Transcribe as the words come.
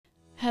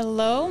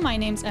Hello, my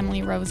name's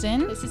Emily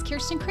Rosen. This is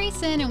Kirsten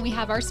Creason, and we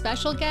have our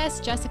special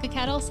guest, Jessica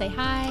Kettle. Say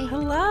hi.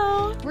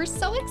 Hello. We're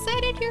so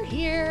excited you're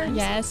here.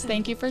 Yes,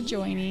 thank you for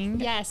joining.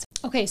 Yes.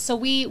 Okay, so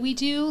we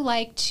do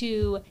like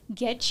to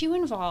get you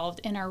involved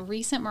in our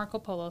recent Marco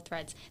Polo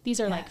threads. These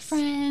are like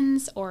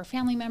friends or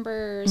family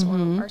members or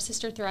our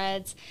sister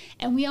threads.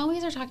 And we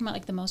always are talking about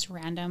like the most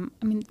random,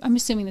 I mean, I'm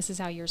assuming this is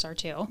how yours are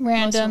too.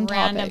 Random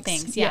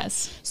things. Yeah.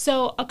 Yes.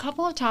 So a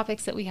couple of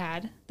topics that we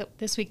had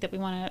this week that we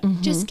want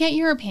to just get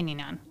your opinion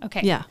on.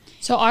 Okay. Yeah.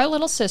 So our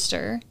little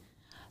sister,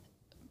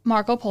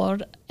 Marco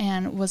Polo'd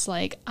and was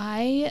like,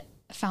 I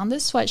found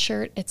this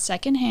sweatshirt. It's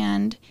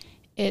secondhand.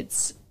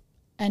 It's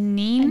a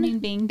Neen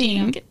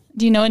Bing.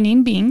 Do you know a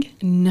Neen Bing?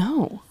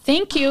 No.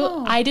 Thank you.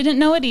 Oh. I didn't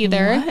know it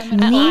either. I'm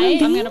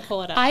going to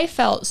pull it up. I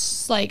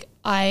felt like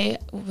I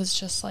was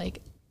just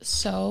like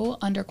so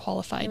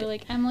underqualified. You were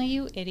like, Emily,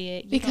 you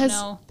idiot. You because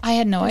don't know I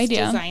had no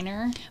idea.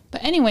 Designer.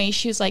 But anyway,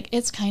 she was like,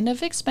 it's kind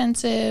of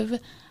expensive.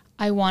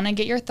 I want to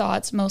get your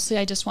thoughts. Mostly,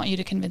 I just want you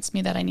to convince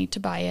me that I need to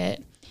buy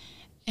it.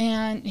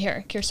 And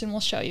here, Kirsten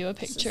will show you a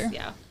picture.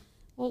 Yeah.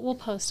 We'll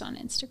post on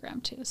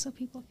Instagram too so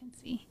people can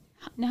see.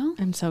 No?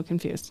 I'm so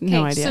confused.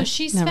 No idea. So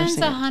she spends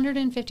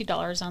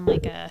 $150 on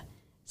like a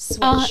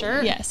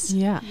sweatshirt. Yes.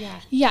 Yeah.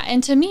 Yeah.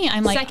 And to me,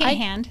 I'm like,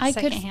 Secondhand. I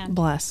could,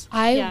 bless.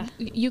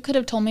 You could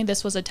have told me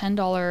this was a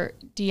 $10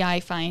 DI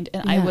find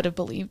and I would have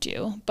believed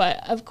you.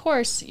 But of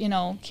course, you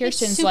know,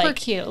 Kirsten's it's super like,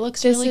 cute. It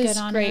looks this really is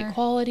good on great her.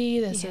 quality.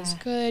 This is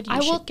good.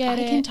 I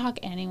can talk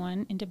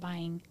anyone into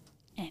buying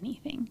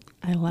anything.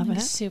 I love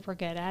it. Super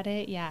good at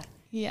it. Yeah.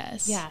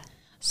 Yes. Yeah.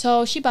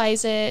 So she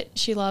buys it.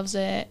 She loves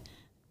it.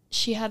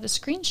 She had a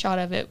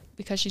screenshot of it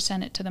because she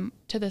sent it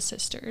to the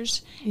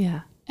sisters.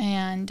 Yeah.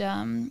 And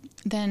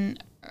then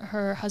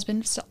her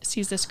husband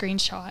sees the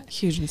screenshot.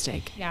 Huge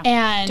mistake. Yeah.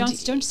 And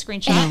don't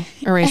screenshot.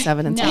 Erase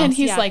evidence. No. And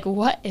he's like,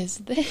 what is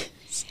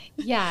this?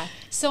 Yeah.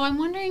 So I'm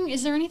wondering,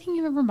 is there anything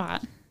you've ever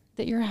bought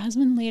that your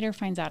husband later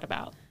finds out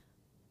about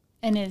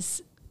and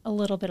is a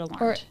little bit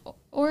alarmed?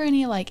 Or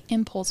any like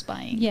impulse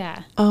buying?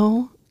 Yeah.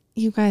 Oh,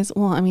 you guys,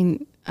 well, I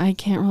mean, I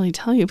can't really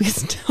tell you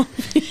because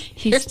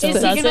he still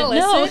doesn't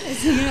know.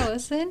 Is he going to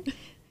listen?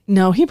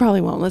 No, he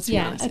probably won't. Let's be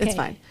honest. Okay. It's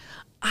fine.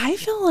 I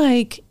feel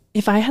like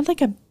if I had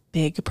like a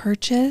big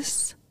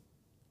purchase,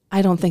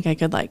 I don't think I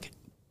could like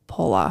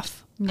pull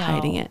off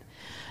hiding it.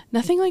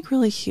 Nothing like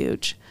really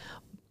huge,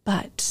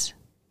 but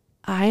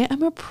I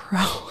am a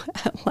pro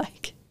at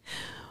like,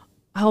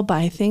 I'll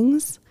buy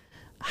things,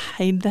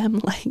 hide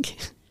them like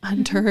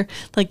under,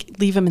 like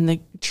leave them in the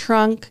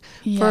trunk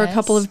for a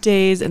couple of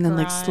days and then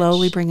like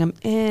slowly bring them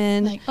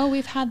in. Like, oh,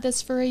 we've had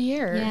this for a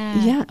year.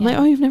 Yeah. I'm like,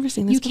 oh, you've never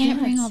seen this. You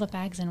can't bring all the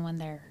bags in when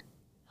they're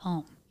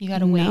home. You got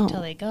to wait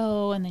till they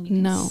go and then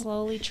you can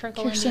slowly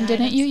trickle in. Kirsten,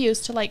 didn't you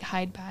used to like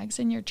hide bags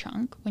in your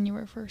trunk when you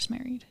were first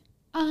married?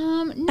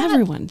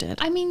 Everyone did.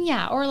 I mean,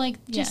 yeah. Or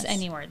like just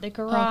anywhere. The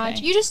garage.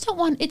 Okay. You just don't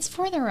want, it's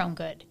for their own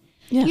good.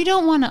 Yeah. You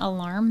don't want to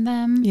alarm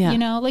them. Yeah. You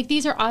know, like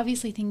these are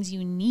obviously things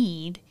you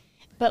need.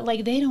 But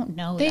like they don't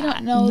know they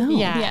that. don't know. No.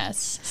 Yeah.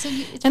 Yes. So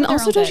it's and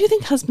also, don't you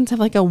think husbands have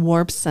like a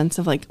warped sense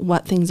of like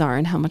what things are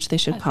and how much they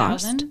should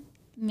cost?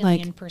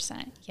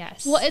 1,000,000%.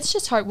 Yes. Well, it's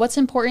just hard. What's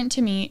important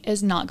to me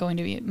is not going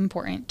to be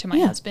important to my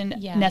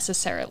husband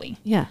necessarily.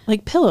 Yeah.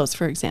 Like pillows,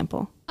 for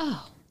example.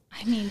 Oh,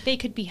 I mean, they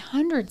could be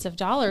hundreds of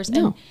dollars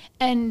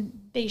and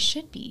they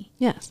should be.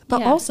 Yes.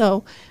 But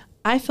also,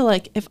 I feel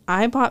like if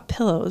I bought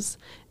pillows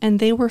and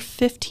they were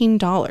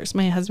 $15,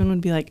 my husband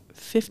would be like,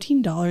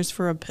 $15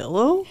 for a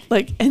pillow?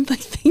 Like, and like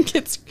think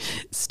it's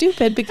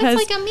stupid because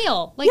it's like a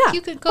meal. Like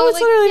you could go. Oh,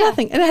 it's literally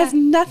nothing. And it has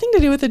nothing to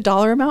do with the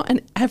dollar amount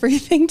and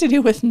everything to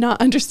do with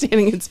not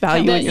understanding its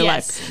value in your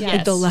life. Yes.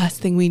 Like the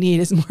last thing we need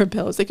is more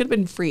pillows. They could have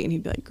been free and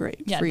he'd be like,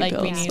 great, free like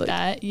pillows. we need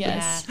that.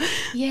 Yes.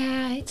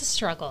 Yeah, it's a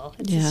struggle.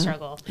 It's a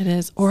struggle. It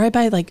is. Or I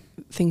buy like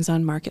things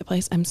on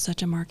Marketplace. I'm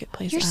such a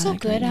Marketplace You're so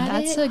good at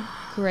That's a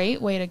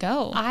great way to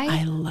go.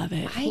 I love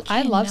it.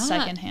 I love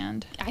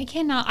secondhand. I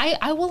cannot.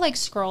 I will like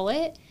scroll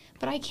it,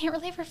 but I can't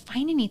really ever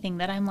find anything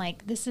that I'm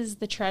like, this is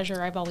the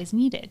treasure I've always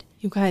needed.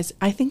 You guys,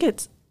 I think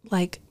it's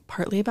like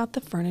partly about the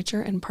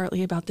furniture and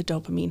partly about the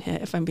dopamine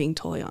hit, if I'm being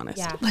totally honest.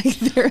 Yeah. Like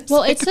there's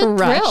it's a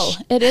thrill.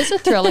 It is a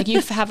thrill. Like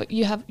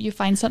you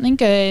find something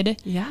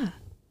good. Yeah.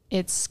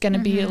 It's going to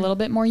be a little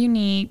bit more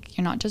unique.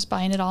 You're not just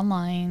buying it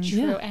online. True.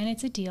 Yeah. And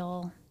it's a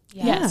deal.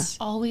 Yes.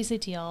 Always a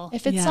deal.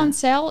 If it's on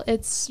sale,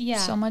 it's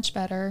so much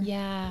better.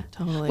 Yeah.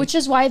 Totally. Which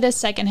is why this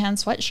secondhand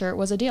sweatshirt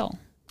was a deal.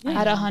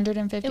 At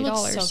 $150. It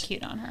looks so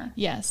cute on her.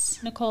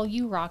 Yes. Nicole,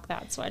 you rock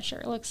that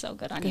sweatshirt. It looks so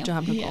good on you. Good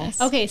job, Nicole. Yes.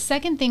 Okay,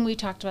 second thing we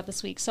talked about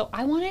this week. So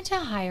I wanted to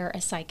hire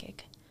a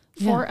psychic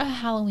for a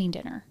Halloween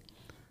dinner.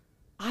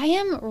 I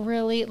am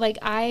really, like,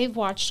 I've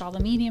watched all the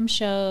medium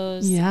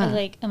shows. Yeah.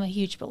 I'm a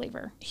huge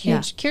believer.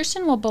 Huge.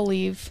 Kirsten will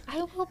believe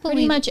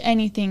pretty much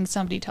anything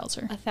somebody tells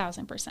her.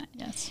 1,000%.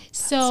 Yes.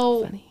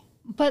 So, funny.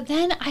 But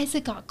then as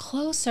it got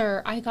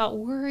closer, I got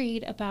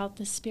worried about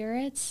the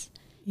spirits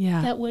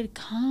that would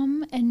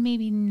come and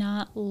maybe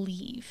not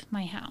leave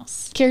my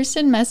house.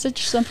 Kirsten messaged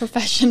some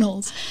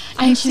professionals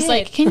and she's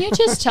like, can you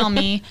just tell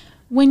me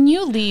When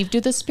you leave, do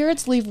the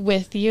spirits leave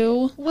with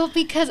you? Well,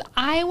 because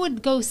I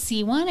would go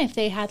see one if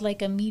they had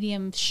like a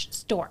medium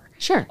store.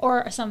 Sure.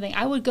 Or something.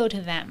 I would go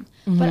to them.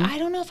 But I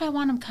don't know if I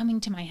want them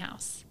coming to my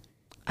house.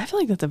 I feel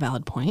like that's a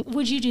valid point.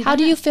 Would you do that? How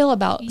do you feel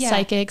about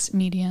psychics,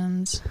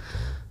 mediums?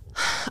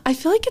 I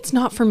feel like it's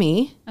not for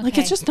me. Okay. Like,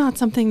 it's just not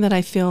something that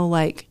I feel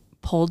like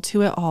pulled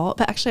to at all.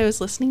 But actually, I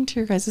was listening to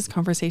your guys'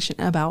 conversation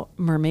about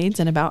mermaids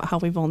and about how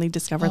we've only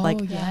discovered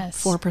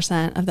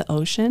 4% of the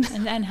ocean.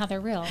 And how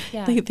they're real.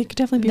 Yeah. They could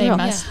definitely be They real.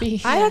 must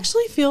be. I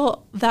actually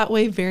feel that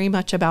way very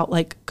much about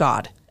like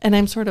God. And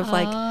I'm sort of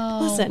like,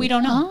 listen, we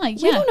don't know. we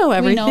don't know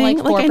everything. We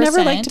know, like I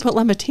never like 4%. to put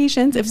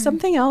limitations. If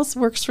something else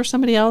works for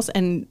somebody else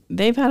and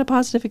they've had a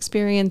positive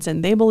experience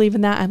and they believe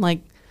in that, I'm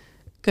like,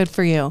 good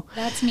for you.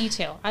 That's me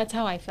too. That's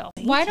how I feel.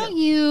 Why don't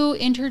you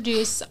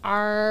introduce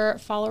our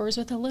followers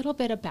with a little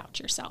bit about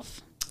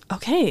yourself?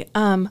 Okay.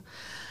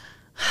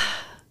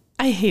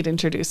 I hate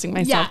introducing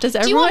myself. Does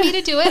everyone? Do you want me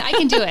to do it? I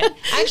can do it.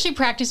 I actually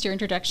practiced your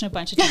introduction a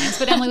bunch of times,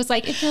 but Emily was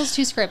like, it feels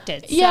too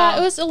scripted. Yeah,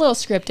 it was a little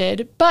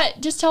scripted, but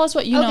just tell us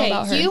what you know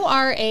about her. You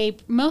are a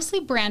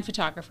mostly brand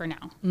photographer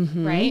now,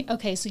 right?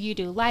 Okay, so you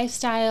do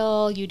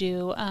lifestyle, you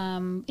do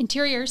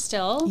interiors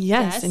still.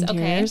 Yes,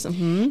 interiors. Okay.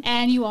 Mm-hmm.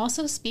 And you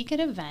also speak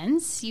at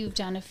events. You've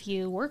done a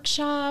few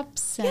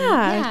workshops. And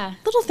Yeah,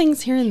 little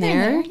things here and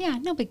there. Yeah,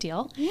 no big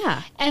deal.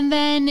 Yeah. And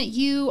then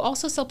you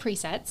also sell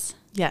presets.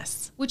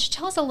 Yes. Which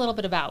tell us a little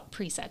bit about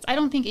presets. I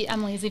don't think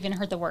Emily has even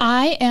heard the word.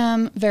 I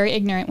am very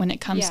ignorant when it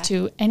comes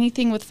to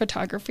anything with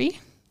photography.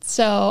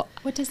 So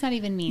what does that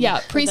even mean? Yeah,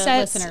 for presets. the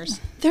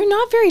listeners. They're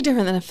not very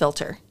different than a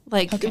filter.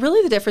 Like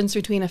really the difference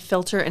between a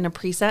filter and a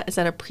preset is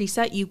that a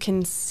preset, you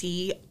can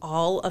see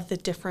all of the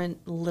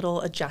different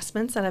little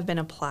adjustments that have been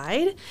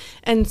applied.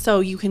 And so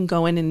you can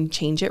go in and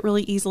change it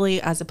really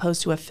easily, as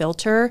opposed to a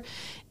filter.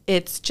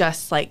 It's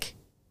just like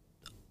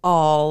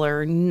all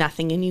or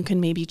nothing, and you can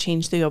maybe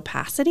change the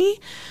opacity.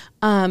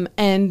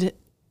 And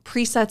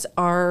presets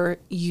are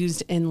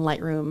used in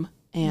Lightroom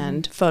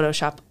and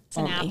Photoshop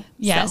only.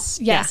 Yes,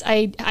 So, yes.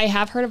 Yeah. I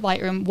have heard of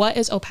Lightroom. What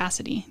is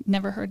opacity?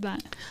 Never heard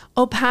that.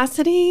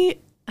 Opacity,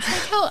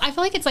 Like how I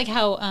feel like it's like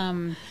how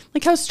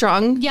like how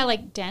strong. yeah,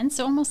 like dense,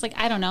 almost like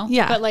I don't know.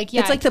 Yeah. But like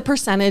yeah. It's like the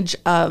percentage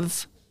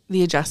of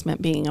the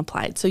adjustment being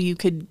applied. So you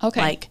could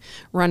like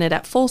run it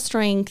at full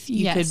strength.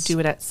 You could do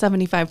it at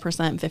 75%,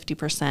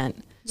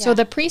 50%. So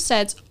the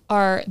presets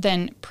are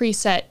then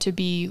preset to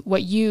be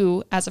what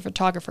you as a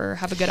photographer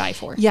have a good eye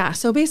for. Yeah.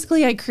 So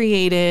basically I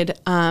created,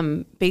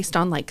 based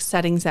on like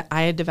settings that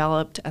I had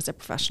developed as a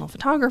professional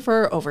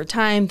photographer over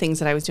time, things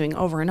that I was doing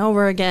over and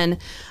over again.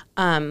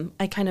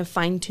 I kind of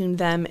fine-tuned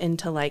them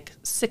into like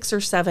 6 or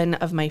 7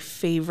 of my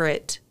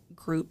favorite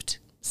grouped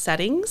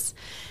settings.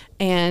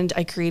 And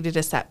I created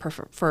a set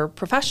for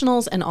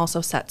professionals and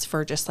also sets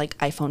for just like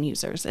iPhone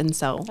users. And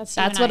so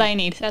that's what I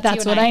need.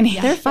 That's what I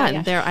need. They're fun.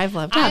 I've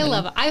loved having I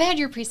love it. I've had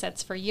your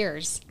presets for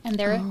years, and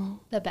they're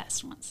the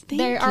best ones.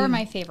 They are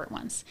my favorite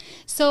ones.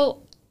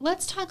 So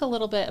let's talk a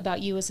little bit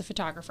about you as a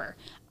photographer.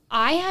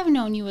 I have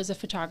known you as a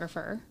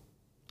photographer.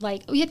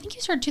 Like, I think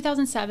you started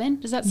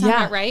 2007. Does that sound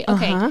about right?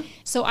 Okay.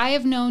 So I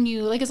have known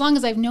you, like as long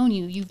as I've known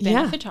you, you've been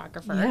a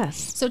photographer.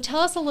 Yes. So tell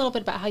us a little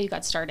bit about how you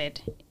got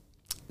started.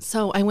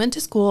 So I went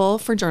to school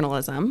for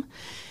journalism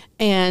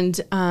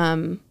and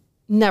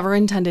never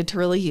intended to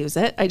really use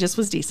it. I just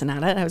was decent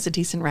at it. I was a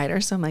decent writer.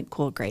 So I'm like,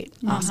 cool, great,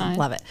 awesome,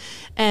 love it.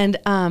 And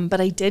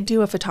but I did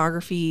do a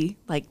photography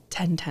like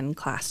 10-10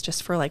 class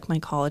just for like my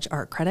college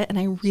art credit. And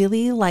I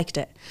really liked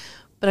it.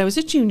 But I was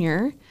a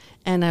junior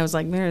and I was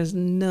like, there is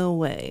no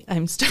way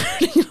I'm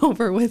starting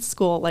over with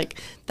school. Like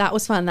that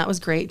was fun. That was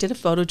great. Did a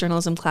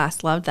photojournalism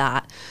class. Loved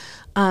that.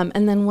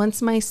 And then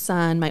once my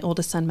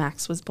oldest son,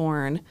 Max, was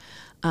born,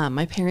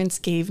 my parents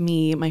gave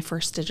me my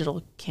first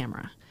digital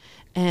camera,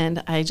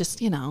 and I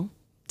just,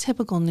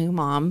 typical new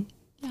mom,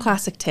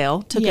 classic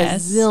tale, took a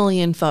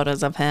zillion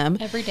photos of him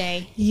Every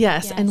day.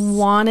 Yes. And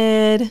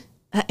wanted,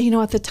 at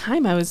the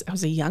time I was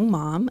a young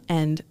mom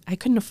and I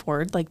couldn't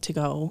afford like to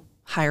go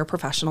hire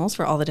professionals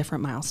for all the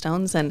different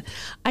milestones. And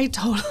I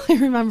totally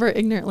remember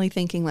ignorantly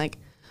thinking like,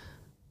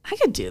 I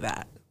could do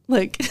that.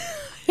 Like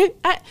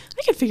I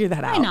could figure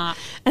that out. Why not?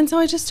 And so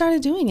I just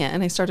started doing it,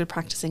 and I started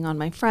practicing on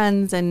my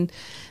friends and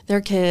their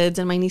kids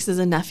and my nieces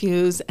and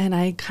nephews. And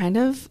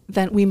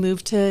then we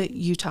moved to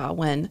Utah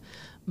when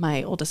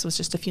my oldest was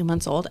just a few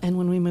months old. And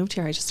when we moved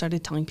here, I just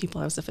started telling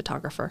people I was a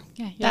photographer.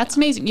 Yeah, that's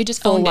amazing. You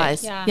just Full owned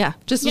lies. it. Yeah.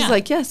 Just was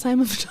like, yes,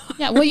 I'm a photographer.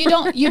 Yeah. Well, you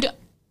don't,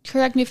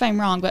 correct me if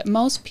I'm wrong, but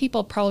most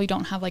people probably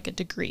don't have like a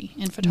degree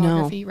in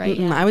photography, right?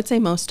 Yeah. I would say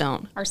most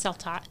don't. Are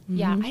self-taught.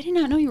 Yeah. I did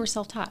not know you were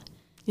self-taught.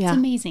 Yeah. It's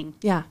amazing.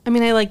 Yeah. I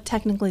mean, I like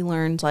technically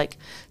learned like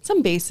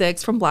some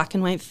basics from black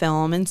and white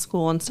film in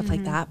school and stuff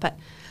like that, but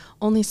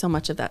only so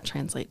much of that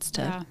translates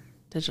to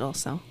digital.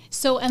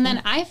 So, and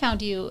then I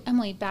found you,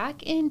 Emily,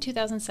 back in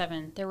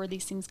 2007, there were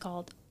these things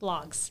called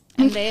blogs,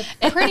 and they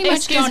pretty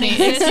much don't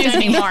exist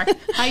anymore.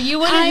 You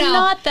wouldn't know. I'm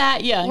not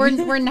that young.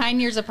 We're 9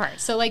 years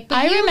apart. So like, but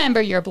I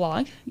remember your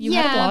blog. You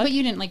had a blog. But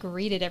you didn't like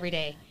read it every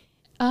day.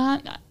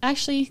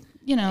 Actually,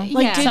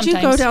 did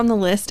you go down the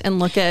list and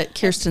look at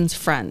Kirsten's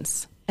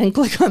friends and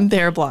click on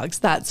their blogs.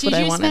 That's what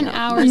I want to know. Did you spend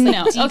hours?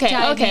 No. Deep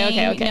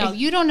Okay. No,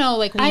 you don't know.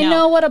 Like I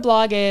know what a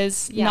blog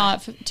is.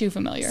 Not too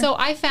familiar. So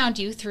I found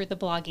you through the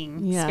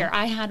blogging sphere.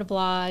 I had a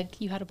blog,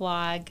 you had a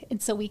blog,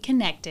 and so we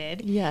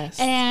connected. Yes.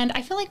 And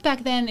I feel like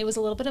back then it was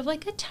a little bit of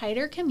like a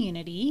tighter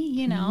community,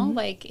 you know,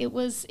 like it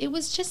was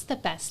just the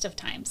best of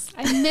times.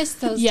 I miss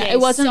those days. It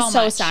wasn't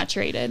so much.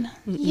 saturated.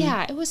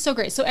 Yeah, it was so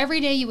great. So every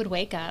day you would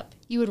wake up,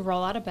 you would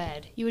roll out of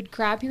bed, you would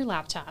grab your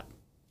laptop.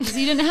 Because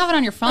you didn't have it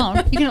on your phone.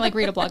 You couldn't like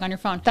read a blog on your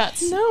phone.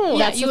 That's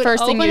the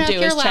first thing you do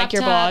is check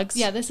your blogs.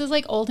 Yeah, this is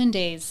like olden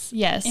days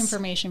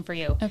information for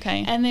you.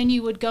 Okay. And then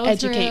you would go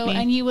through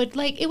and you would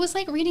like, it was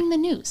like reading the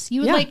news.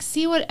 You would like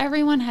see what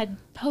everyone had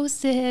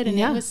posted and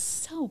it was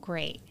so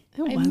great.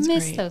 I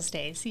miss those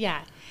days.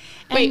 Yeah.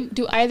 And wait,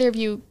 do either of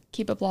you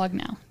keep a blog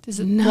now? Does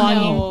it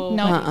blogging?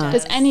 No.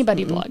 Does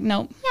anybody blog?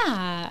 No.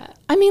 Yeah.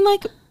 I mean,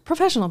 like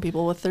professional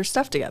people with their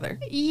stuff together.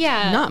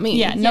 Yeah. Not me.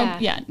 Yeah. No.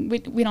 Yeah. We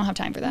don't have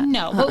time for that.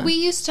 No. But we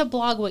used to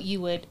blog what you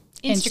would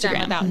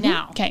Instagram about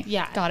now. Okay.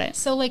 Yeah. Got it.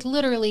 So like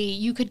literally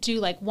you could do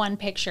like one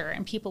picture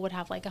and people would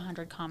have like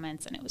 100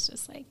 comments and it was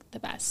just like the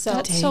best. So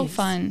that's so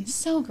fun.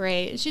 So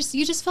great. It's just,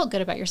 you just felt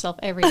good about yourself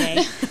every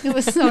day. It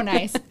was so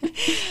nice.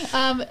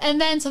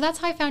 And then, so that's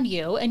how I found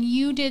you, and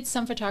you did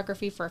some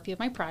photography for a few of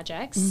my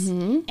projects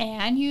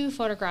and you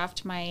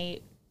photographed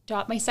my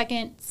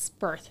second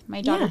birth,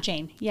 my daughter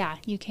Jane. Yeah.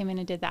 You came in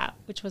and did that,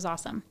 which was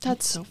awesome.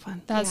 That's so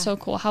fun. That's so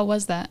cool. How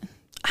was that?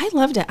 I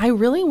loved it. I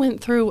really went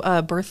through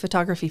a birth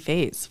photography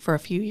phase for a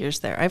few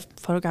years there. I've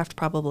photographed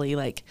probably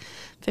like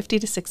 50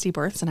 to 60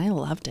 births, and I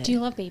loved it. Do you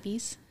love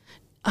babies?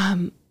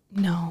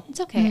 No.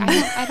 It's okay.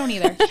 I don't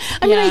either.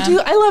 I mean, I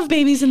do. I love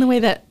babies in the way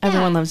that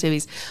everyone loves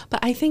babies. But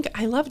I think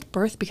I loved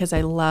birth because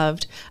I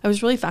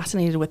was really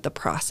fascinated with the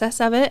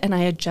process of it. And I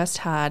had just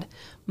had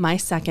my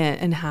second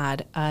and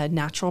had a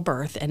natural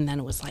birth. And then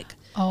it was like,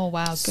 oh,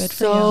 wow. Good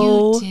for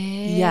you. You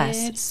did?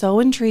 Yes. So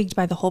intrigued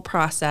by the whole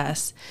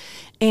process.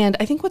 And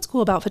I think what's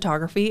cool about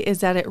photography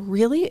is that it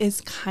really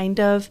is kind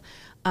of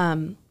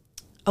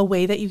a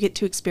way that you get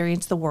to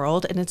experience the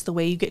world, and it's the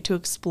way you get to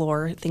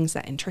explore things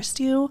that interest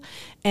you.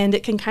 And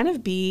it can kind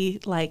of be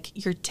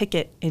like your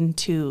ticket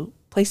into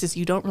places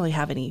you don't really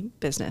have any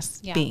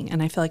business being.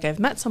 And I feel like I've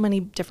met so many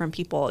different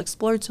people,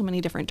 explored so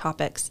many different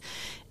topics,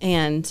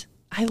 and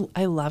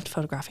I loved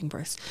photographing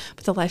births,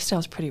 but the lifestyle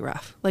is pretty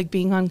rough. Like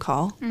being on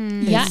call.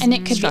 Yeah, and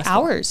it could be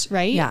hours,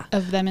 right? Yeah.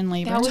 Of them in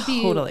labor. That would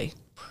be totally.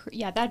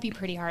 That'd be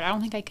pretty hard. I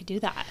don't think I could do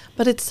that.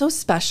 But it's so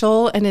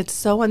special and it's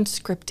so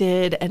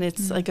unscripted and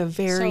it's like a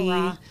very, so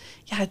raw.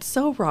 Yeah, it's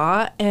so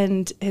raw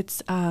and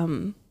it's,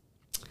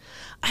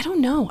 I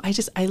don't know.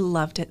 I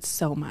loved it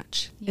so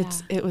much. Yeah.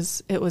 It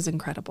was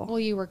incredible. Well,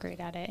 you were great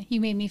at it. You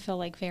made me feel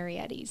like very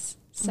at ease.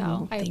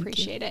 So I thank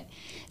appreciate it.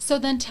 So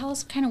then tell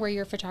us kind of where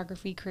your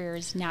photography career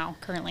is now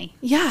currently.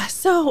 Yeah.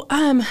 So,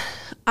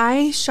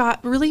 I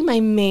shot really my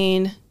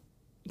main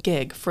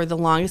gig for the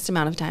longest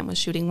amount of time was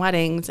shooting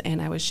weddings,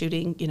 and I was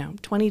shooting,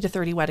 20 to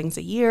 30 weddings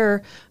a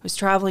year. I was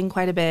traveling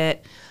quite a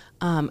bit.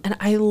 And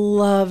I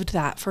loved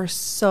that for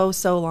so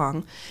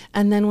long.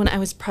 And then when I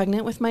was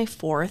pregnant with my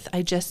fourth,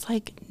 I just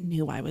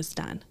knew I was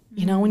done.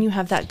 You know, when you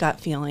have that gut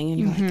feeling and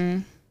you're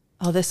like,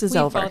 oh, this is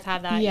over. We both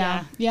had that.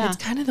 Yeah. It's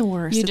kind of the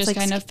worst. You it's just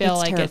kind of feel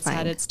like terrifying. it's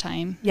had its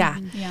time. Yeah.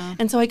 Yeah.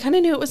 And so I kind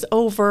of knew it was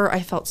over.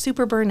 I felt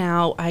super burnt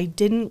out. I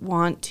didn't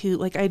want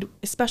to,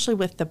 especially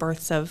with the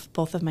births of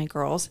both of my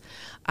girls,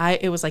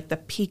 it was like the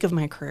peak of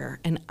my career.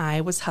 And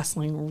I was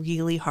hustling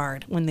really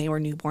hard when they were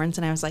newborns.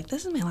 And I was like,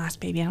 this is my last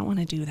baby. I don't want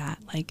to do that.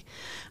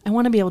 I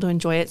want to be able to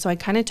enjoy it. So I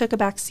kind of took a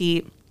back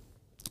seat,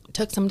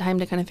 took some time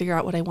to kind of figure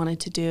out what I wanted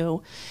to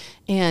do.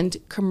 And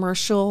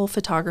commercial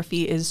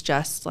photography is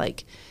just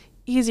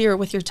easier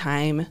with your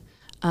time.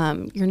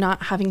 You're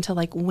not having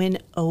to win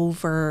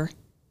over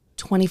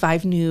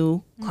 25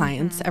 new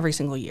clients every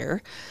single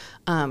year.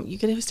 You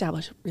get to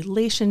establish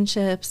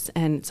relationships.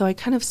 And so I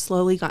kind of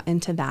slowly got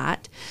into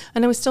that.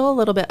 And I was still a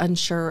little bit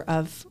unsure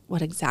of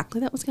what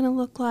exactly that was going to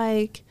look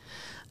like.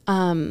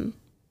 And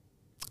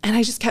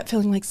I just kept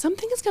feeling like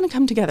something is going to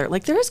come together.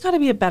 There has got to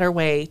be a better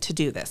way to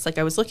do this.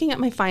 I was looking at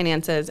my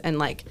finances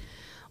and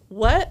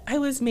what I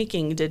was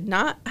making did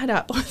not add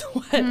up with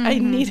what I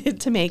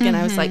needed to make. And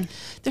I was like,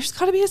 there's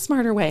got to be a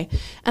smarter way.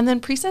 And then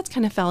presets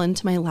kind of fell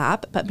into my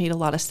lap, but made a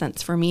lot of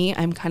sense for me.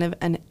 I'm kind of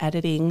an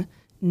editing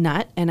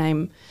nut. And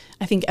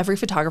I think every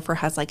photographer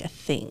has a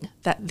thing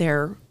that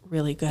they're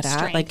really good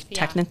at,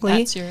 technically.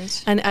 That's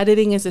yours. And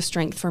editing is a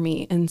strength for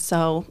me. And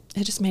so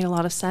it just made a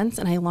lot of sense.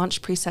 And I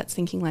launched presets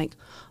thinking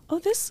oh,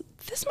 this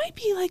might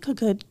be a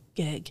good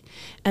gig.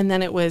 And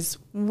then it was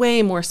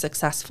way more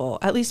successful,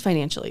 at least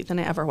financially, than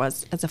I ever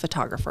was as a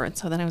photographer. And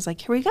so then I was like,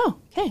 here we go.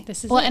 Okay.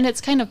 This is and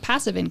it's kind of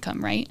passive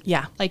income, right?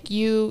 Yeah.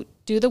 You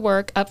do the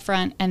work up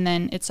front and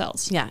then it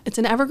sells. Yeah. It's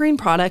an evergreen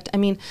product. I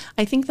mean,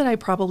 I think that I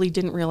probably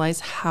didn't realize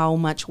how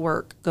much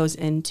work goes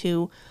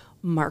into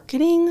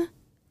marketing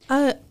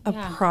a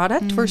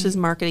product versus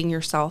marketing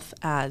yourself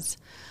as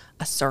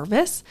a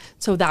service.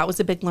 So that was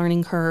a big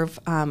learning curve.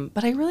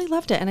 But I really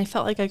loved it. And I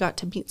felt like I got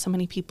to meet so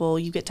many people.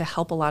 You get to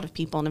help a lot of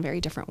people in a very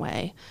different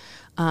way.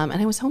 And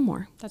I was home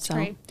more. That's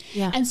great.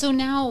 Yeah. And so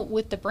now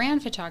with the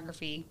brand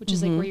photography, which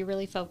is like where you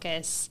really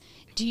focus,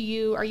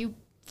 are you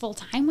full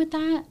time with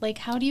that? Like,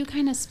 how do you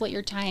kind of split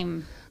your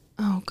time?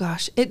 Oh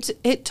gosh,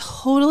 it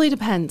totally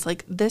depends.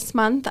 Like this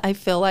month, I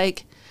feel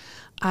like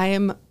I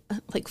am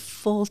like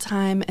full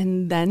time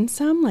and then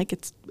some. Like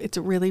it's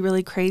really,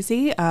 really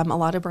crazy. A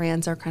lot of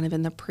brands are kind of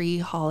in the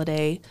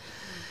pre-holiday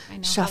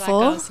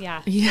shuffle. How that goes.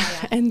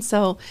 Yeah. And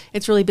so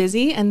it's really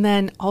busy. And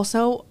then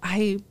also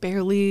I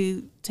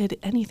barely did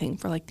anything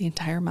for like the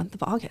entire month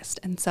of August.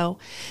 And so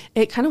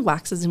it kind of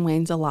waxes and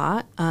wanes a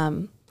lot.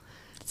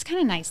 It's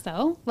kind of nice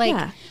though.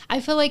 Like, I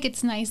feel like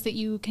it's nice that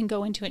you can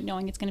go into it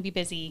knowing it's going to be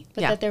busy,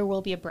 but that there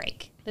will be a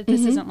break, that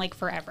this isn't like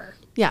forever.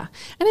 Yeah.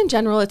 And in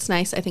general, it's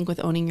nice, I think,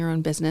 with owning your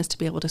own business to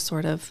be able to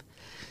sort of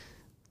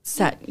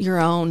set your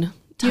own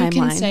timeline.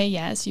 You can say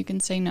yes, you can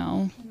say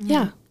no.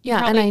 Yeah.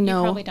 Yeah. And I know.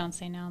 You probably don't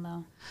say no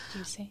though. Do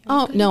you say?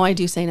 No, I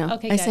do say no.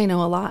 Okay, I say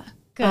no a lot.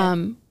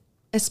 Good.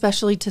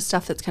 Especially to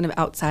stuff that's kind of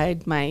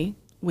outside my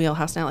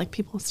wheelhouse now. Like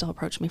people still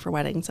approach me for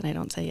weddings and I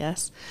don't say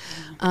yes.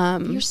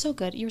 You're so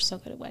good. You're so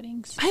good at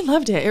weddings. I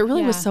loved it. It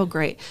really was so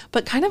great.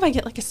 But kind of I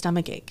get like a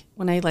stomach ache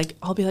when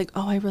I'll be like,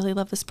 oh, I really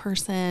love this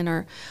person,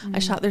 or I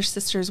shot their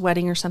sister's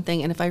wedding or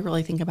something. And if I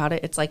really think about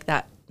it, it's like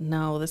that.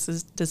 No,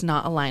 does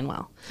not align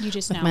well. You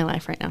just with know my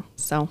life right now.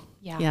 So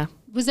yeah.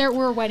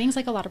 Were weddings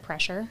like a lot of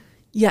pressure?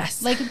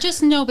 Yes. Like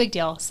just no big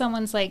deal.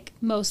 Someone's like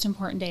most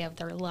important day of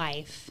their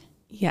life.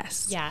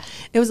 Yes. Yeah.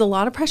 It was a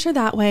lot of pressure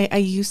that way. I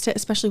used to,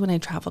 especially when I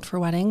traveled for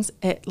weddings,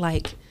 it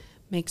like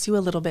makes you a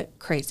little bit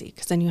crazy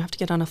because then you have to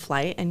get on a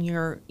flight and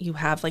you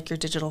have like your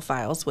digital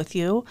files with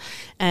you.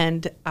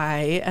 And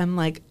I am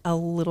like a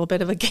little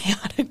bit of a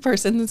chaotic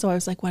person. And so I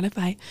was like, what if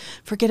I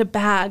forget a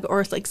bag or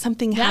if like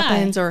something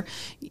happens, or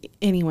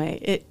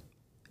anyway,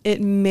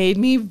 it made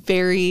me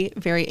very,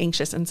 very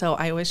anxious. And so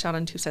I always shot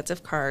on 2 sets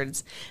of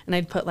cards, and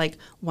I'd put like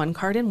one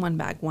card in one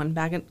bag,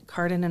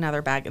 card in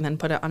another bag, and then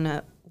put it on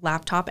a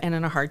laptop and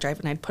in a hard drive,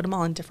 and I'd put them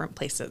all in different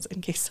places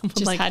in case someone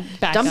just like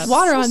had dumped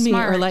water on me,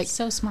 smart. or like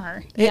so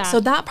smart. So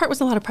that part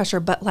was a lot of pressure,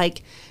 but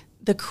like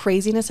the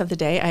craziness of the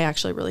day, I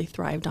actually really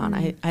thrived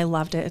on. I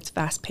loved it. It's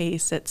fast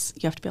paced.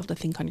 You have to be able to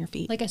think on your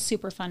feet. Like a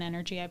super fun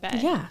energy, I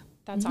bet. Yeah.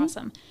 That's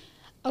awesome.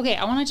 Okay,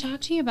 I want to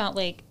talk to you about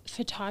like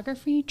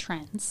photography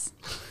trends,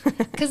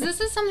 because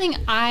this is something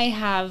I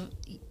have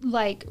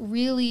like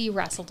really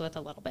wrestled with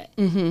a little bit.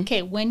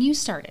 Okay, when you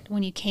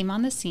came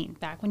on the scene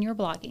back when you were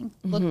blogging,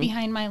 look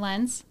behind my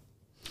lens.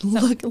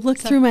 Look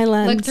through my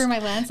lens. Look through my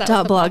lens.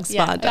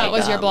 .blogspot. That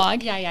was your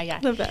blog? Yeah.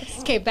 The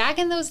best. Okay, back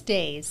in those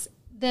days,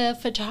 the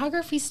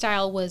photography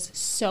style was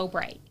so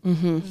bright,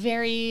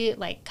 very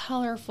like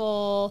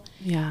colorful.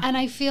 Yeah. And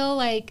I feel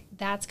like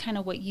that's kind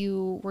of what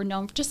you were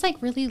known for, just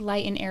like really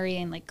light and airy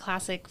and like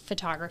classic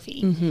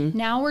photography.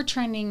 Now we're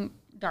trending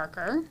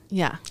darker.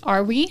 Yeah.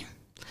 Are we?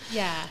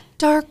 Yeah.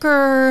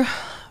 Darker,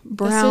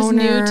 browner.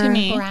 This is new to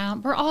me.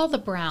 Brown. We're all the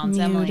browns,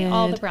 Muted. Emily.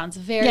 All the browns.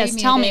 Very Yes,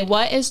 muted. tell me,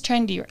 what is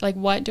trendy? Like,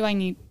 what do I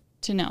need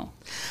to know?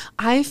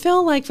 I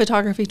feel like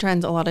photography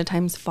trends a lot of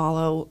times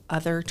follow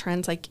other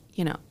trends. Like,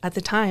 at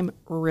the time,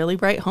 really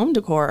bright home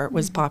decor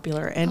was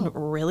popular, and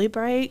really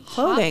bright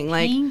clothing. Hot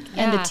like pink,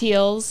 And the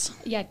teals.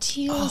 Yeah,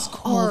 teals,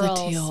 all the corals.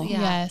 teal. Yeah.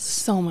 Yes.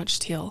 So much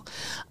teal.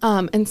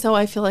 And so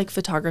I feel like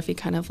photography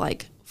kind of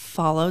like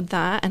followed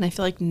that. And I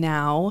feel like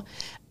now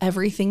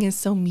everything is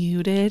so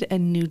muted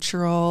and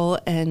neutral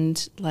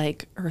and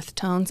like earth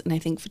tones. And I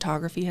think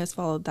photography has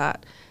followed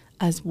that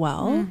as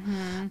well.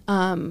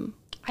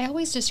 I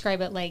always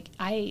describe it like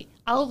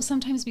I'll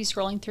sometimes be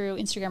scrolling through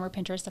Instagram or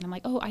Pinterest and I'm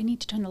like, oh, I need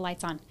to turn the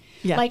lights on.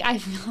 Yeah. Like I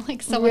feel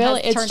like someone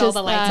Really? has It's turned all just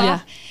the lights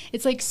that- off.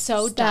 It's like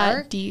so It's that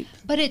dark, deep.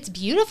 but it's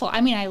beautiful. I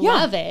mean, I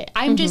love it.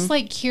 I'm just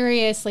like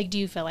curious. Like, do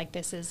you feel like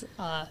this is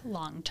a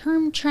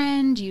long-term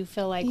trend? Do you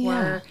feel like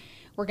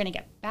we're going to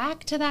get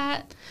back to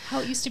that, how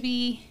it used to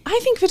be? I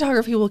think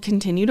photography will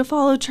continue to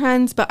follow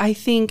trends, but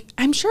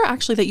I'm sure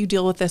actually that you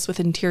deal with this with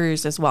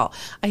interiors as well.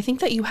 I think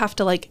that you have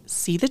to like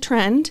see the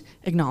trend,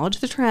 acknowledge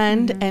the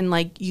trend, and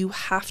like you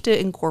have to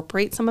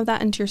incorporate some of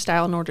that into your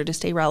style in order to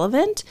stay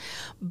relevant.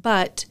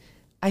 But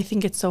I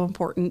think it's so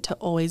important to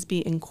always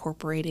be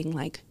incorporating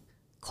like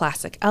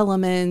classic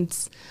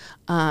elements.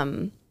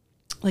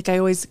 Like I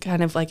always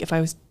kind of like, if I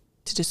was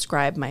to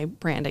describe my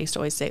brand, I used to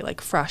always say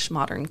like fresh,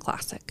 modern,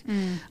 classic.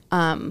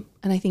 And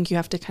I think you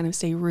have to kind of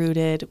stay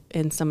rooted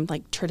in some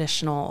like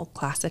traditional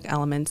classic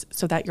elements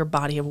so that your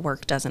body of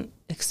work doesn't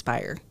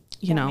expire,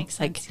 you know, Makes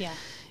like, sense, yeah.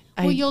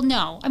 Well, you'll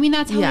know. I mean,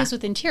 that's how it is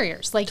with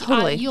interiors. Like,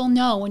 Totally. you'll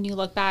know when you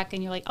look back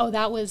and you're like, oh,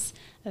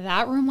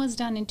 that room was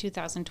done in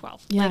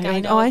 2012. yeah, like, you're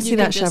like, know I you see can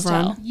that just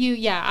chevron. tell.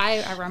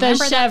 I remember The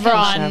that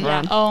chevron. pillow.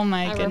 Chevron. Oh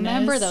my I goodness.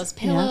 remember those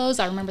pillows.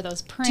 I remember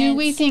those prints. Do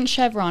we think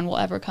chevron will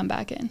ever come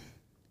back in?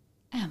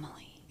 Emily?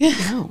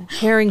 No,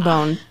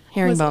 herringbone.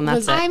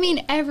 That's it. I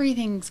mean,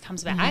 everything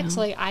comes back.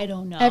 Actually, I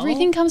don't know.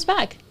 Everything comes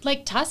back.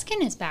 Like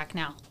Tuscan is back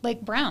now.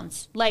 Like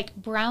browns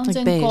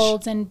and beige.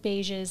 golds and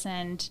beiges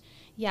and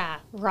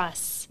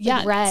Russ.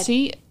 Yeah. Red.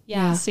 See?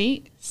 Yeah.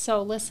 See?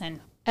 So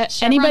listen.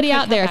 Anybody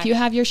out there, if you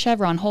have your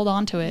chevron, hold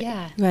on to it.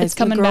 Yeah. Guys, It's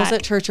coming the girls back.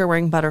 at church are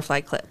wearing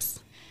butterfly clips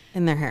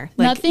in their hair.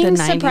 Like Nothing the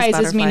 90s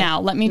surprises me butterfly.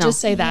 now. Let me just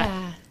say that.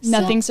 Yeah.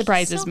 Nothing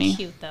surprises so me.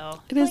 Cute though.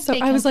 It is so. they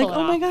I can was like, pull it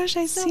oh my off. gosh,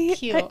 I So see.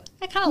 cute.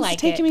 I kind of like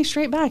It's taking it. me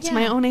straight back to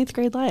my own 8th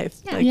grade life.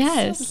 Yeah. Like,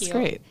 Yes. it's cute.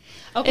 great.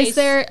 Okay. Is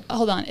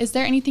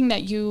there anything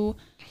that you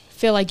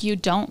feel like you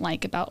don't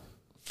like about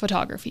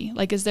photography?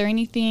 Like, is there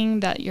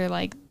anything that you're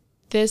like,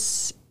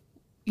 this,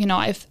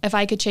 if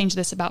I could change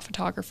this about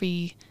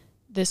photography,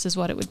 this is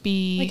what it would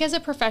be? like as a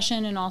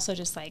profession and also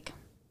just like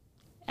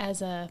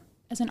as an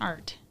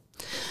art?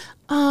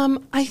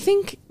 I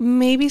think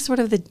maybe sort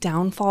of the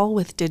downfall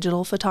with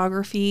digital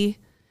photography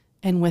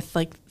and with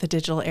like the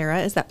digital era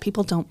is that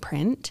people don't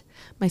print,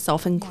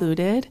 myself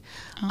included.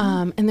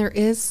 And there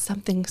is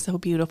something so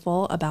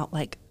beautiful about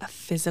like a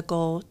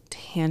physical,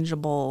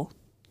 tangible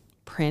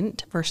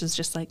print versus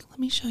just like, let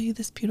me show you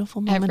this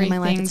beautiful moment in my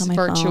life. It's on my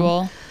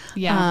virtual. phone.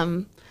 Yeah.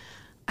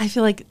 I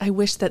feel like I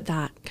wish that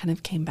kind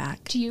of came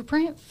back. Do you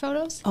print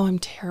photos? Oh, I'm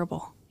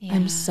terrible. Yeah.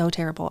 I'm so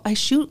terrible. I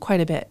shoot quite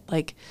a bit,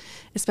 like,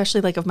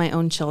 especially like of my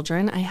own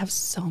children. I have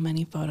so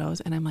many photos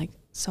and I'm like,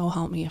 so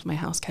help me if my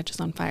house catches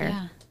on fire.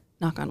 Yeah.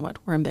 Knock on wood.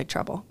 We're in big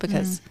trouble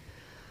because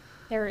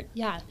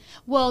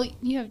Well,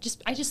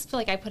 I just feel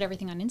like I put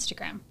everything on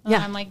Instagram.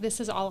 Yeah. I'm like, this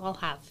is all I'll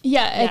have.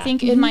 I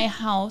think in my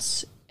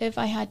house, if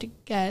I had to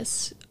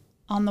guess,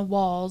 on the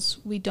walls,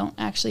 we don't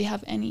actually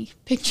have any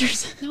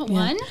pictures. Not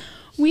one?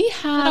 We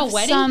have Not a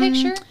wedding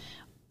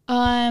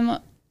picture?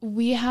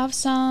 We have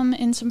some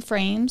in some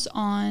frames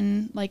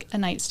on like a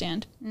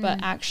nightstand, but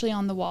actually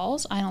on the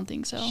walls, I don't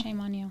think so. Shame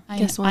on you.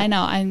 Guess what? I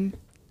know. I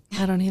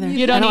don't either.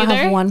 You don't I don't either?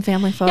 have one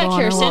family photo on our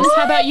Kirsten, wall.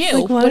 how about you?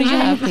 Like, what do is you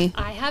wrong have? with me?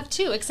 I have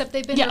two, except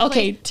they've been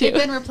two. They've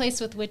been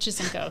replaced with witches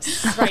and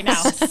ghosts right now.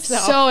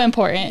 So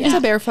important. It's a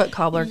barefoot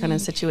cobbler kind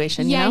of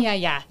situation, you know?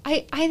 Yeah.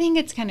 I think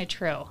it's kind of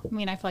true. I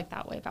mean, I feel like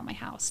that way about my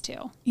house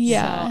too.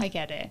 Yeah. So I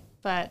get it.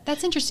 But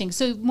that's interesting.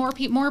 So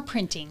more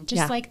printing,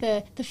 just like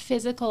the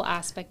physical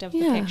aspect of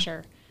the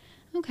picture.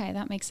 Okay,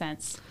 that makes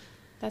sense.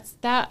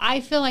 That I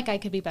feel like I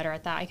could be better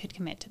at that. I could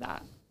commit to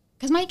that.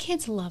 Because my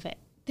kids love it.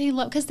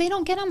 Because they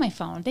don't get on my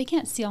phone. They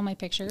can't see all my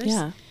pictures.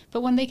 Yeah.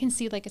 But when they can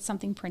see like it's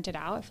something printed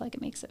out, I feel like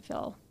it makes it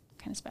feel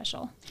kind of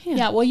special.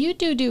 Yeah. Well, you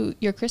do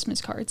your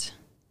Christmas cards.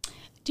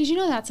 Did you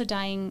know that's a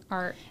dying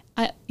art?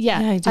 I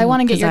do,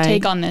 want to get your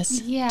take on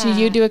this. Yeah. Do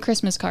you do a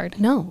Christmas card?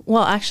 No.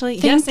 Well, actually,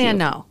 yes and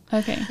no.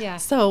 Okay. Yeah.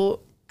 So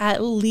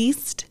at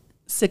least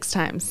 6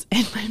 times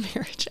in my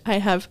marriage, I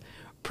have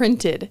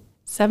printed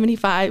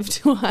 75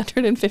 to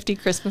 150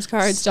 Christmas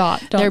cards. Stop.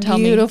 They're Don't tell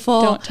me.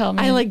 beautiful. Don't tell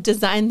me. I like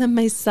designed them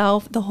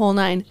myself, the whole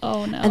 9.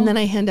 Oh, no. And then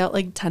I hand out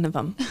like 10 of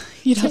them.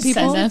 You don't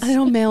People, send us. I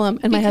don't mail them.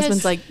 And my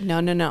husband's like,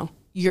 no.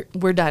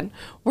 We're done.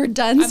 We're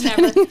done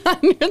spending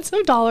hundreds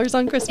of dollars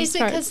on Christmas Is it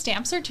cards. because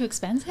stamps are too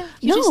expensive?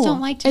 You No. just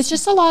don't like to. It's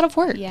just a lot of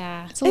work.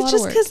 Yeah. It's a lot It's of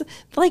just work. because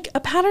like a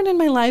pattern in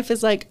my life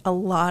is like a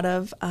lot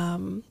of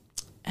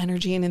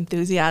energy and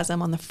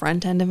enthusiasm on the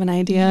front end of an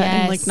idea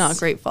and like not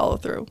great follow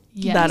through.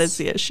 Yes. That is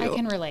the issue. I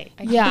can relate.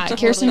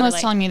 Kirsten was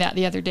telling me that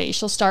the other day.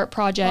 She'll start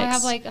projects. Well, I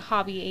have like a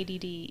hobby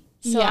ADD.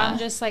 So I'm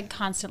just like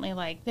constantly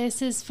like,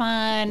 this is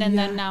fun. And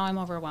then now I'm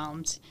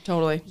overwhelmed.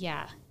 Totally.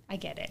 Yeah, I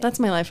get it. That's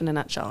my life in a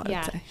nutshell, I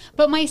would say.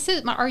 But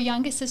our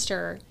youngest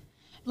sister,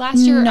 last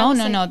year.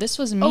 No. This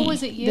was me. Oh,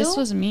 was it you? This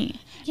was me.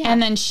 Yeah.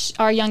 And then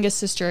our youngest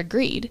sister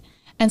agreed.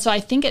 And so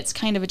I think it's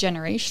kind of a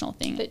generational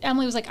thing. But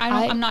Emily was like,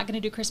 I'm not going to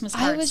do Christmas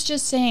cards. I was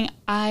just saying,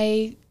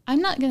 I'm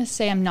not going to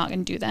say I'm not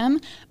going to do them,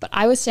 but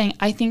I was saying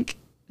I think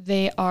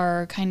they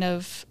are kind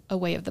of a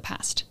way of the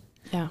past.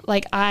 Yeah.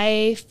 Like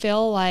I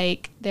feel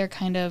like they're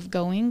kind of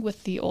going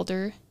with the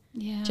older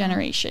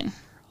generation.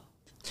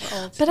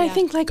 But I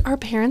think like our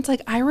parents,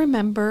 like I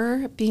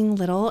remember being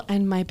little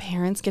and my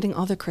parents getting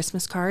all the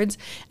Christmas cards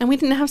and we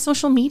didn't have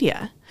social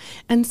media.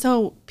 And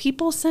so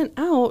people sent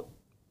out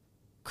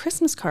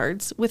Christmas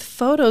cards with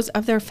photos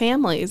of their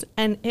families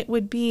and it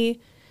would be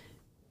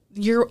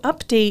your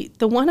update,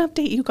 the one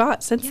update you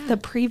got since the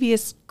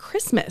previous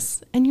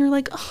Christmas. And you're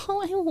like,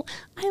 oh,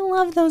 I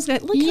love those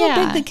guys. Look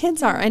how big the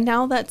kids are. And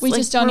now that's we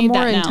just don't need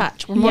more that in now.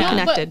 touch. We're more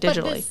connected but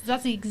digitally.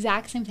 That's the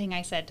exact same thing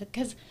I said.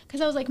 Because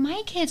I was like,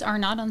 my kids are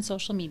not on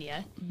social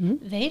media.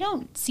 Mm-hmm. They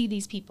don't see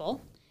these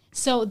people.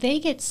 So they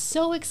get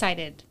so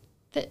excited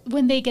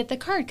when they get the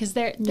card because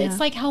it's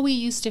like how we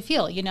used to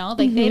feel,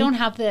 like they don't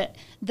have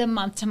the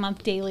month to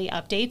month daily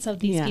updates of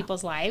these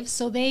people's lives.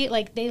 So they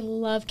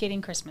love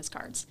getting Christmas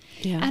cards.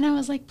 Yeah. And I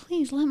was like,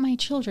 please let my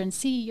children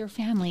see your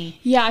family.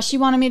 Yeah. She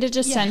wanted me to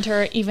just send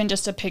her even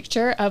just a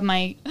picture of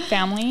my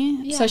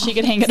family so she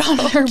could hang it on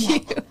her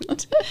wall.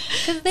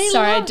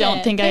 Sorry, I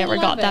don't think I ever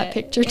got that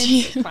picture to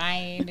you. It's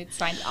fine. It's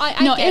fine.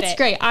 It's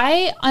great.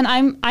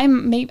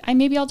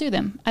 Maybe I'll do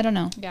them. I don't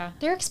know. Yeah.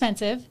 They're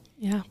expensive.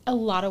 Yeah. A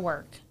lot of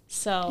work.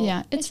 So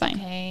yeah, it's fine.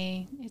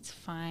 Okay. It's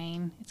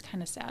fine. It's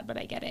kind of sad, but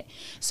I get it.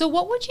 So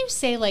what would you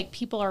say like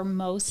people are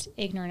most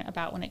ignorant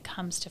about when it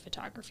comes to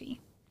photography?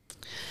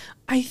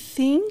 I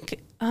think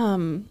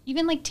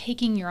even like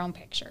taking your own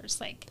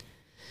pictures, like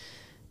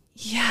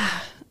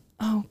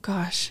Oh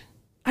gosh.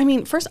 I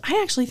mean, first,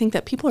 I actually think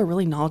that people are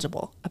really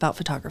knowledgeable about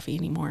photography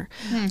anymore.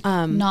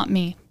 Not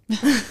me.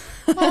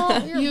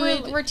 Well,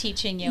 we're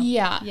teaching you.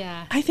 Yeah.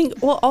 Yeah. I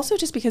think, well, also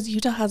just because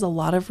Utah has a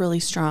lot of really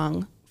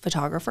strong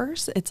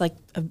photographers, it's like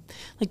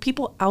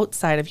people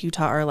outside of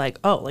Utah are like,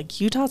 oh, like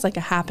Utah's like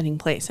a happening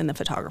place in the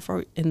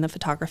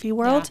photography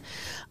world.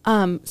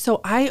 Yeah.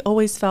 So I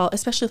always felt,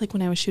 especially like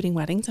when I was shooting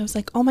weddings, I was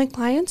like, oh, my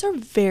clients are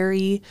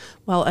very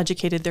well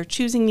educated. They're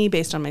choosing me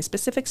based on my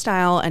specific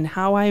style and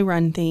how I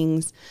run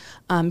things,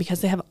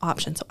 because they have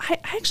options. So I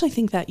actually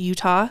think that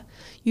Utah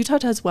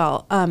does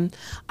well.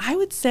 I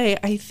would say,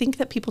 I think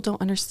that people don't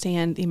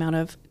understand the amount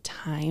of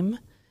time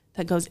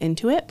that goes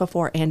into it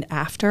before and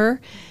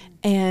after.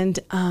 And,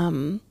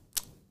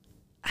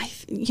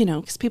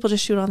 because people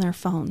just shoot on their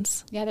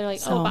phones. Yeah. They're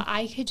like, oh, but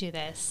I could do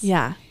this.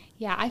 Yeah.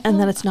 Yeah. And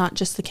then it's not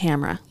just the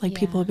camera. Like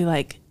people will be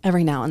like,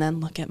 every now and then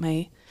look at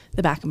the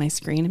back of my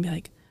screen and be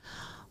like,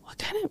 what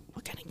kind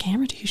of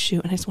camera do you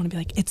shoot? And I just want to be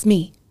like, it's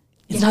me.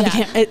 It's not the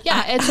camera.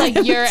 It's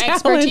like your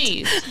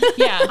expertise.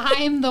 Yeah.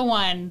 I'm the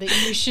one that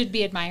you should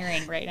be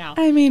admiring right now.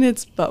 I mean,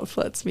 it's both,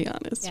 let's be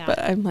honest. Yeah. But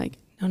I'm like,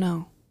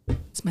 no.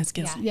 It's my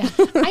skills. Yeah.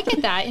 I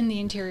get that in the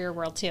interior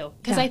world too.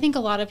 Because I think a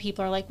lot of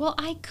people are like, well,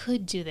 I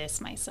could do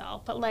this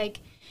myself, but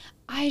like,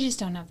 I just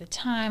don't have the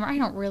time, or I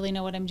don't really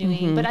know what I'm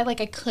doing, but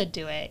I could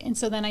do it. And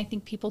so then I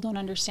think people don't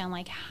understand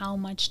like how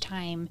much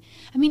time,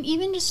 I mean,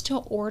 even just to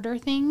order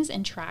things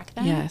and track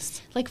them,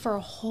 Yes. like for a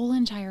whole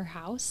entire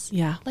house.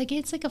 Yeah. Like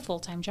it's like a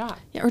full-time job.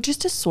 Yeah, or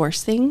just to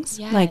source things.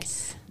 Yes. Like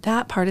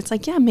that part, it's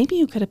like, yeah, maybe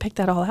you could have picked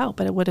that all out,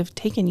 but it would have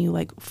taken you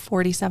like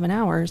 47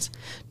 hours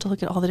to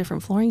look at all the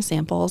different flooring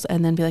samples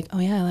and then be like, oh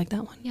yeah, I like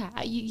that one. Yeah.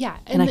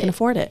 And I can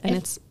afford it. And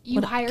it's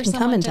you hire can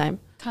someone come in to time.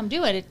 come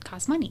do it, it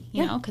costs money,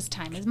 you know, because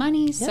time is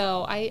money.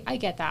 So I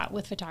get that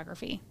with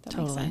photography. That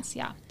makes sense.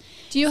 Yeah.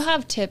 Do you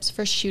have tips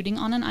for shooting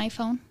on an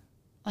iPhone?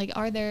 Like,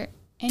 are there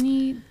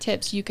any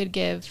tips you could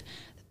give,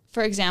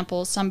 for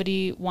example,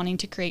 somebody wanting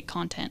to create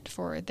content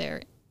for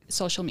their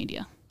social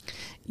media?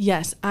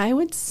 Yes, I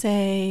would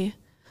say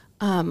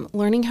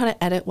learning how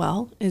to edit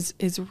well is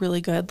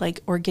really good,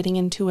 like, or getting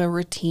into a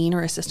routine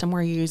or a system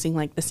where you're using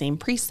like the same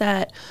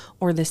preset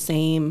or the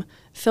same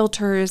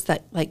filters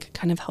that like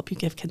kind of help you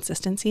give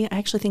consistency. I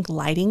actually think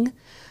lighting,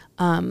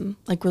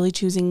 like really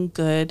choosing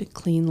good,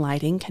 clean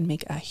lighting can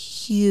make a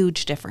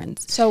huge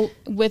difference. So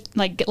with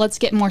like, let's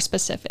get more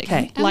specific.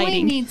 Okay. Lighting.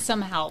 Emily needs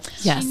some help.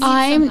 Yes.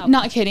 I'm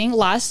not kidding.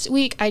 Last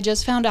week, I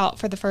just found out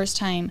for the first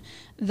time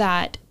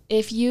that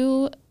if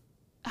you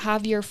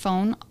have your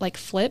phone like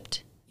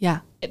flipped,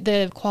 Yeah.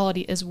 the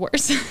quality is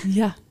worse.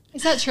 Yeah.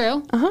 Is that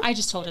true? Uh-huh. I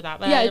just told her that.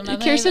 But Yeah,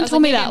 Kirsten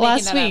told me that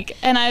last week.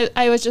 And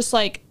I was just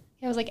like,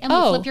 I was like,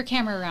 Emily, flip your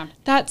camera around.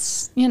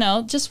 that's,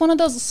 just one of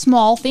those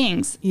small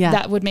things Yeah.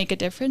 that would make a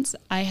difference.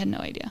 I had no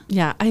idea.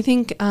 Yeah, I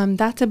think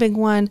that's a big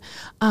one.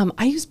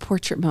 I use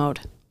portrait mode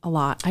a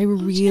lot. I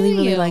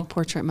really like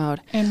portrait mode.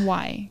 And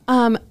why?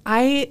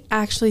 I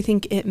actually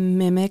think it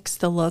mimics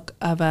the look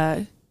of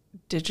a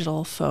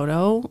digital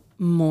photo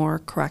more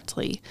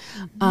correctly.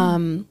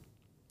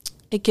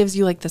 It gives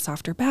you like the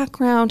softer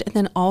background. And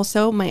then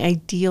also my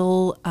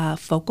ideal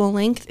focal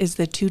length is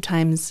the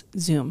 2x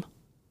zoom.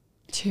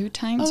 2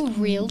 times? Oh,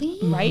 really?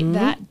 Write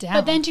that down.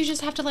 But then do you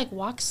just have to like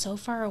walk so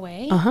far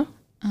away? Uh-huh.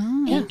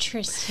 Oh.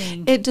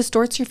 Interesting. It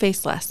distorts your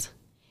face less.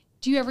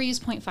 Do you ever use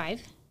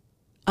 0.5?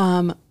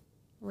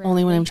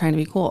 Only when I'm trying to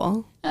be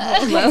cool. I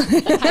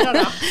don't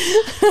know.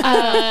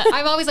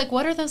 I'm always like,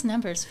 what are those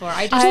numbers for?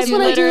 I just Just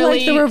when I do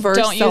like the reverse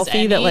don't use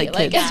selfie that like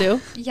kids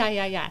do.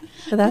 Yeah.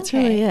 But that's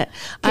really it.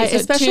 Okay, so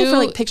especially for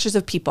like pictures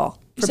of people.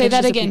 For say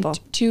that pictures of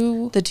again.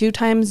 people. The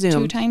 2x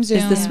zoom. 2x zoom.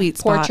 is the sweet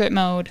spot. Portrait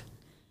mode.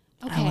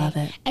 Okay. I love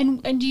it. And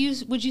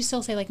would you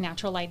still say like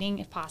natural lighting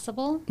if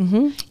possible?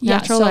 Mm-hmm. Yeah,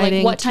 Natural so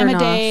lighting. like what time turn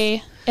of off.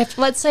 day? If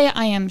let's say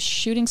I am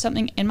shooting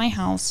something in my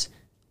house,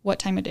 what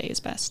time of day is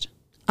best?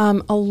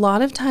 A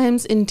lot of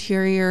times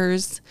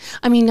interiors,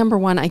 I mean, number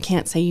one, I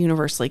can't say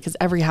universally because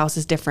every house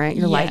is different.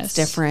 Your light's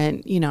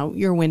different,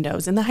 your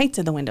windows and the heights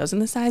of the windows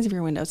and the size of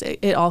your windows,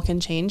 it all can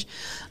change.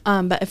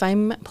 But if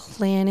I'm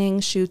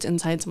planning shoots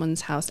inside someone's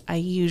house, I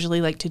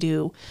usually like to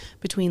do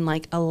between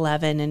like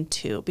 11 and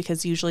 2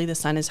 because usually the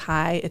sun is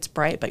high, it's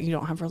bright, but you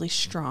don't have really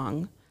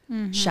strong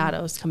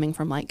shadows coming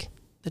from like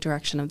the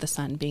direction of the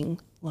sun being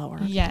lower.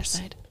 On the other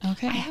side.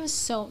 Okay.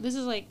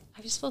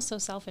 I just feel so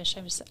selfish.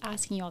 I'm just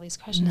asking you all these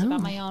questions about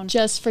my own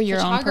just for your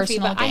own photography,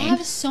 personal but I gain.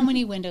 have so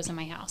many windows in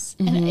my house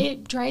and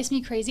it drives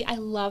me crazy. I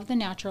love the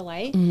natural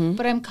light,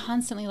 but I'm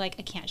constantly like,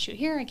 I can't shoot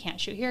here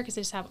because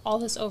I just have all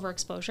this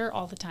overexposure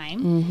all the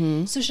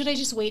time. So should I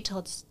just wait till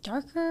it's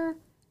darker?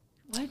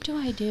 What do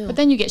I do? But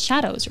then you get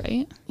shadows,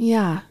 right?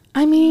 Yeah.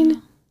 I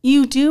mean,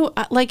 you do,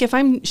 like if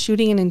I'm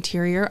shooting an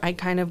interior, I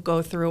kind of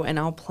go through and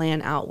I'll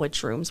plan out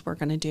which rooms we're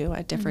going to do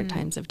at different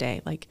times of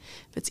day. Like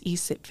if it's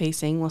east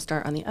facing, we'll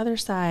start on the other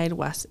side,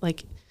 west,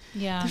 like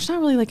there's not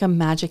really like a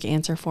magic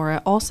answer for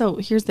it. Also,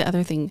 here's the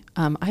other thing.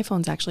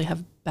 iPhones actually have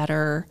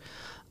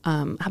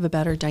a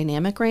better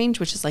dynamic range,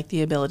 which is like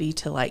the ability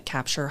to like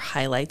capture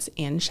highlights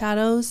and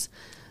shadows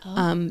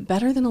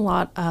better than a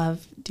lot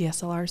of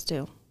DSLRs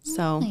do.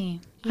 So Really?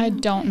 I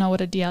don't know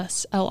what a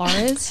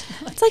DSLR is.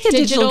 it's like a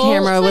digital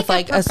camera with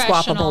like a swappable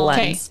professional-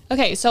 lens.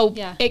 Okay, so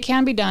Yeah. it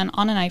can be done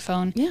on an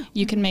iPhone. Yeah.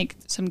 You can make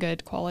some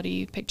good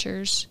quality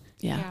pictures.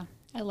 Yeah.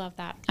 I love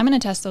that. I'm going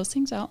to test those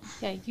things out.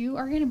 Yeah,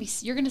 you're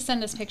gonna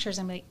send us pictures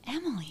and be like,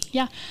 Emily,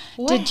 Yeah.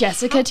 what Did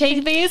Jessica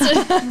take these?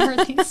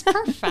 are these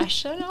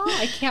professional?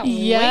 I can't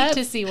Yep.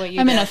 wait to see what you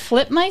I'm do. going to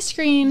flip my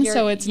screen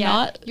so it's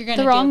not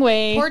the wrong do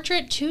way.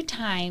 Portrait 2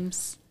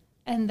 times,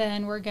 and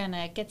then we're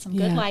gonna get some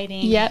good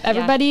lighting. Yep.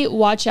 Everybody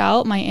watch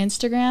out. My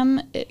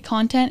Instagram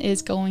content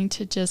is going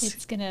to just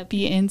It's gonna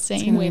be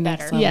insane. gonna way be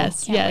better. next level.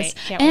 Yes, Can't yes. wait,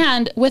 can't wait.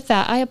 And with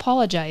that, I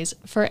apologize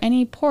for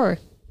any poor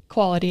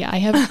quality I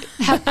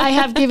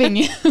have given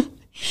you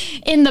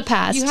in the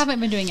past. You haven't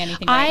been doing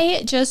anything right.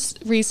 I just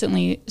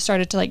recently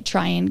started to like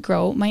try and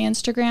grow my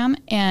Instagram,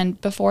 and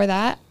before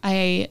that,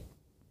 I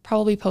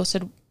probably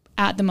posted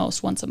at the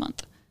most once a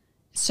month.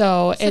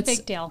 So It's a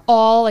big deal.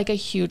 all like a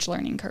huge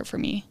learning curve for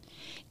me.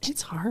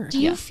 It's hard. Do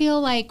you feel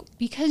like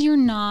because you're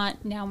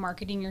not now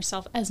marketing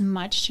yourself as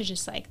much to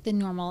just like the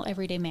normal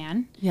everyday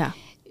man, Yeah.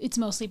 it's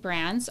mostly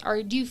brands,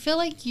 or do you feel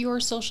like your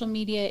social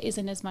media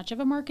isn't as much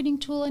of a marketing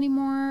tool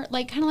anymore?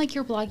 Like kind of like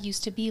your blog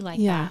used to be like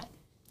Yeah. that.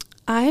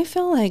 I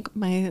feel like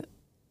my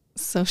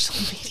social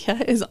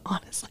media is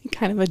honestly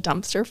kind of a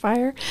dumpster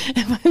fire.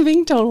 If I'm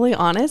being totally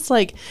honest,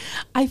 like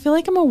I feel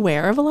like I'm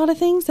aware of a lot of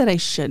things that I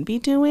should be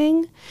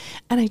doing,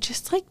 and I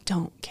just like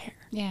don't care.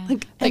 Yeah.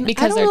 Like Like and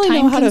because I don't they're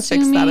really know how to fix that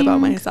about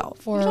time-consuming,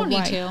 myself. Or You don't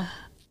why? need to.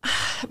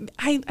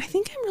 I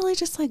think I'm really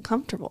just like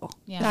comfortable.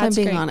 Yeah. If I'm That's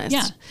being great. honest.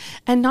 Yeah.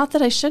 And not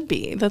that I should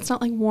be. That's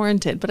not like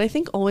warranted. But I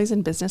think always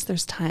in business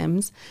there's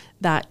times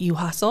that you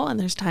hustle and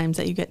there's times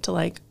that you get to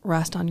like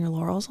rest on your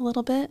laurels a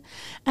little bit.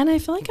 And I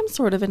feel like I'm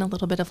sort of in a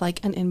little bit of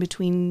like an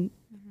in-between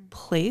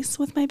place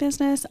with my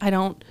business. I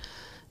don't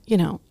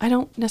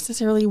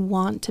necessarily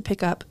want to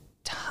pick up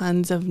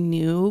tons of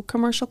new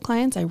commercial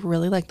clients. I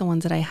really like the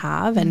ones that I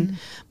have, and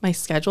my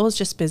schedule is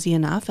just busy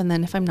enough. And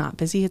then if I'm not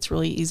busy, it's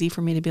really easy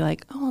for me to be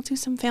like, oh, I'll do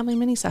some family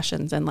mini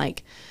sessions. And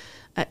like,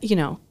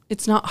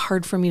 it's not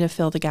hard for me to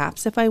fill the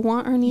gaps if I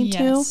want or need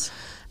Yes. to.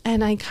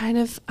 And I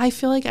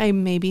feel like I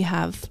maybe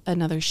have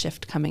another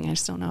shift coming. I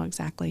just don't know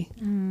exactly.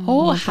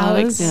 Oh, what how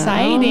that is.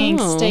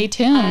 exciting. Oh. Stay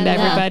tuned,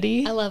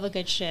 everybody. I love a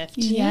good shift.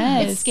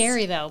 Yes. It's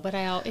scary though, but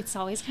it's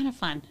always kind of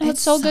fun. Well, it's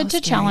so so good to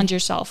scary. challenge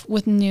yourself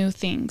with new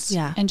things.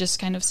 Yeah. And just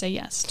kind of say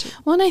yes to.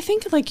 Well, and I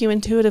think like you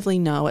intuitively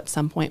know at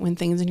some point when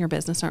things in your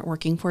business aren't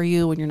working for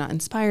you, when you're not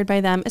inspired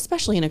by them,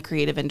 especially in a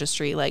creative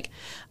industry, like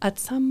at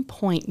some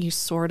point you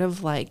sort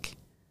of like,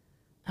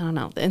 I don't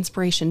know, the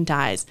inspiration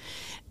dies.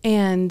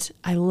 And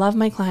I love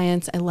my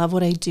clients. I love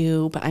what I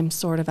do, but I'm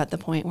sort of at the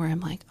point where I'm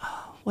like,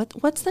 oh,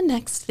 what's the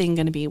next thing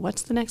going to be?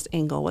 What's the next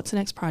angle? What's the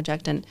next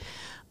project? And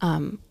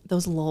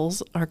those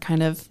lulls are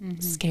kind of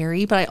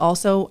scary, but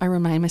I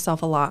remind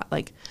myself a lot.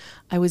 Like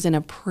I was in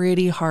a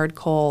pretty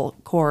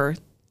hardcore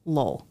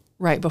lull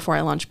right before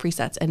I launched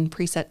Presets, and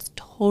Presets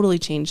totally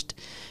changed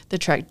the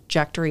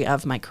trajectory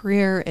of my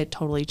career. It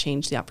totally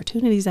changed the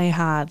opportunities I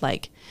had.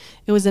 Like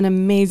it was an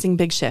amazing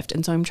big shift.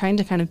 And so I'm trying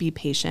to kind of be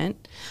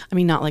patient. I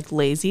mean, not like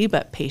lazy,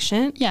 but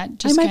patient. Yeah, I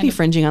just might kind be of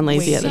fringing on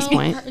lazy at this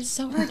point. It's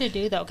so hard to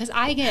do though, because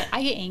I get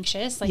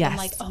anxious. Like I'm Yes.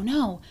 like, oh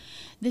no,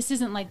 this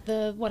isn't like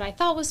what I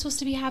thought was supposed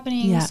to be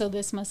happening. Yeah. So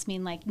this must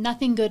mean like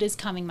nothing good is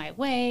coming my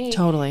way.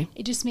 Totally.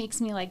 It just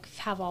makes me like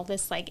have all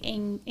this like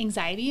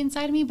anxiety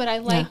inside of me. But I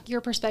like your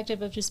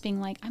perspective of just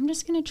being like, I'm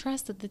just going to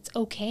trust that it's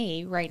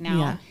okay right now.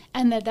 Yeah.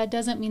 And that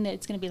doesn't mean that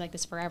it's going to be like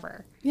this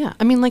forever. Yeah.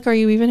 I mean, like, are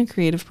you even a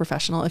creative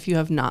professional if you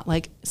have not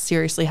like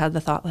seriously had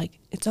the thought like,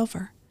 it's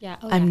over. Yeah.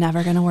 I'm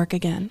never going to work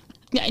again.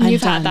 Yeah, and I'm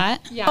you've done. had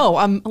that. Yeah.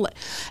 Oh,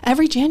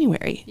 every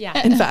January. Yeah.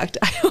 In fact,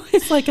 I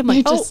always like, I'm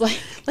like, You're just like,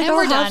 and I'll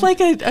we're have done. like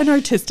an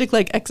artistic,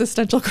 like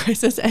existential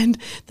crisis. And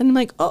then I'm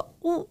like, oh,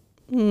 well,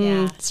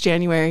 Yeah. it's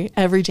January.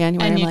 Every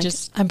January. And I'm you like,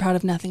 just- I'm proud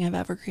of nothing I've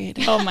ever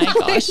created. Oh my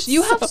gosh.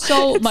 You have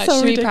so it's much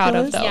so to be proud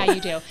of, ridiculous.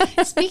 though. Yeah, you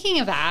do. Speaking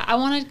of that, I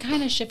want to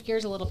kind of shift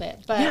gears a little bit.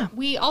 But Yeah.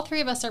 we, all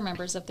three of us, are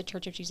members of the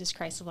Church of Jesus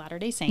Christ of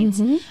Latter-day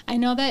Saints. I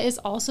know that is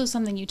also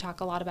something you talk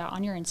a lot about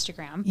on your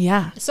Instagram.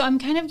 Yeah. So I'm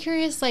kind of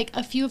curious, like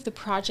a few of the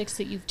projects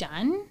that you've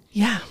done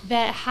Yeah.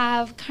 that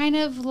have kind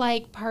of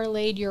like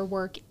parlayed your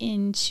work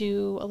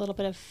into a little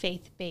bit of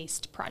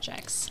faith-based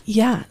projects.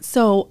 Yeah.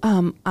 So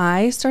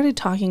I started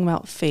talking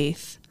about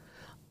faith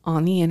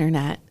on the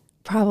internet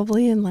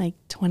probably in like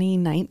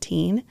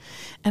 2019.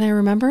 And I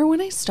remember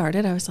when I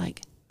started, I was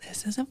like,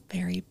 this is a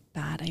very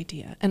bad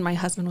idea. And my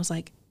husband was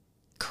like,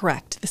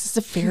 correct. This is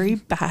a very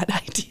bad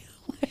idea.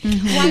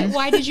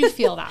 Why did you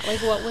feel that? Like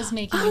what was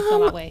making you feel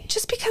that way?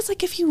 Just because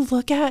like if you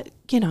look at,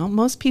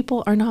 most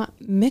people are not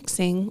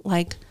mixing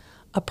like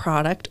a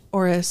product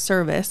or a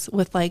service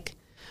with like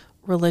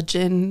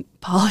religion,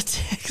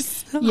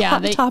 politics, Yeah,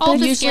 hot they- topics. All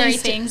the usually scary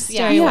stay- things. stay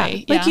Yeah. Yeah,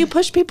 away. like you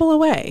push people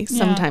away Yeah.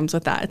 sometimes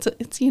with that.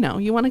 It's you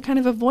want to kind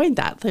of avoid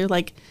that. They're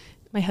like,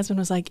 my husband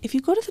was like, if you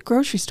go to the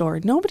grocery store,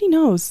 nobody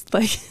knows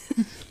like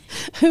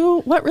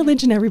what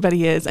religion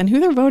everybody is and who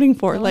they're voting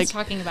for. No like, one's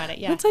talking about it.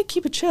 Yeah. let's like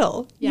keep it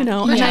chill, Yeah. And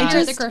Yeah. I You're at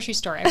the just, grocery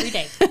store every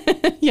day.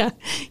 yeah,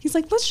 he's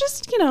like, let's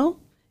just,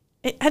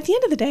 at the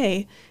end of the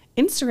day,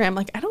 Instagram,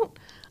 like I don't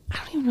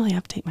even really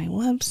update my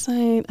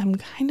website. I'm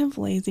kind of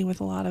lazy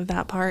with a lot of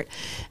that part.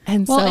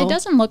 And well, so it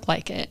doesn't look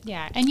like it.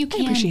 Yeah. And you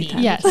can be.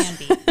 that. Yes.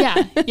 You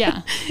can be.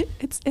 Yeah.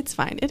 It's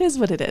fine. It is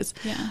what it is.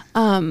 Yeah.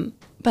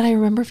 But I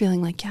remember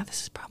feeling like, yeah,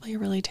 this is probably a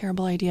really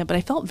terrible idea, but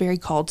I felt very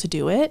called to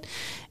do it.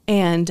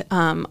 And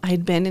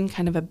I'd been in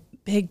kind of a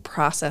big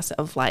process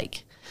of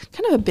like,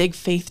 kind of a big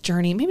faith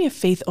journey, maybe a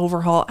faith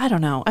overhaul. I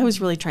don't know. I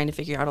was really trying to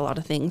figure out a lot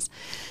of things.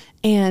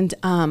 And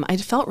I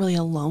felt really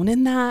alone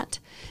in that.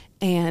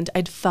 And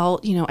I'd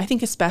felt, I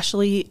think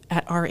especially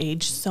at our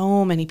age,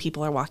 so many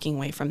people are walking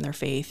away from their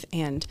faith.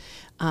 And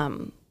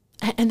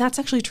that's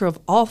actually true of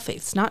all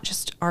faiths, not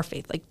just our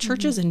faith, like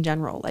churches in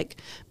general, like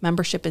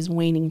membership is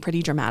waning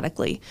pretty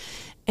dramatically.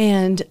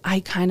 And I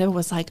kind of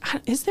was like,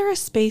 is there a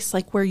space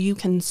like where you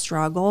can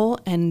struggle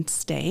and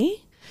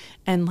stay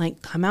and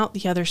like come out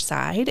the other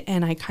side?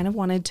 And I kind of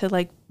wanted to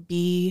like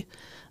be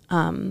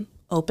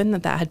open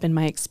that had been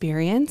my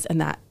experience, and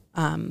that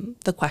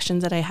the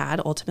questions that I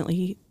had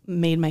ultimately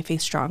made my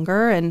faith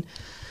stronger. And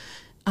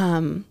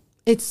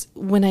it's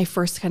when I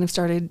first kind of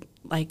started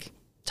like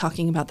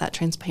talking about that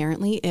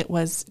transparently, it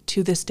was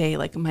to this day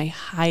like my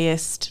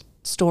highest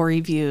story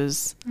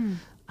views,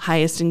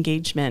 highest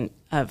engagement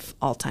of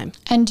all time.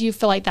 And do you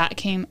feel like that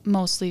came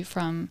mostly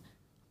from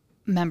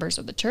members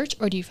of the church,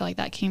 or do you feel like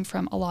that came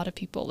from a lot of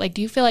people? Like,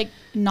 do you feel like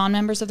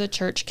non-members of the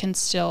church can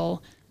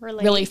still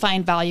really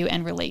find value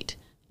and relate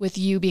with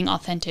you being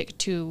authentic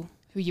to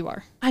who you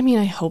are? I mean,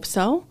 I hope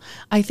so.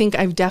 I think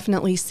I've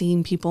definitely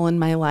seen people in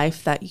my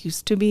life that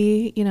used to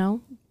be,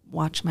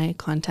 watch my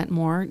content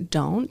more,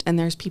 don't. And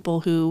there's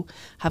people who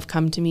have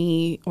come to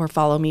me or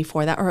follow me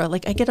for that. Or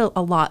like I get a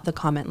lot the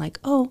comment like,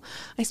 oh,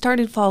 I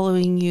started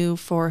following you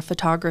for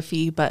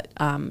photography, but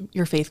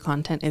your faith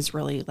content is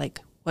really like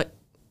what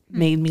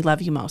made me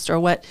love you most, or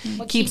what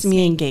keeps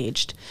me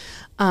engaged.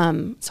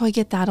 So I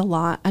get that a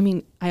lot. I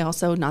mean, I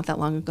also not that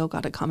long ago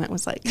got a comment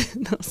was like,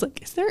 I was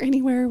like, is there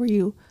anywhere where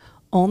you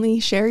only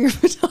share your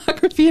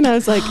photography? And I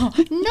was like,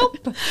 nope.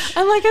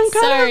 I'm like,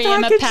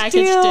 I'm a package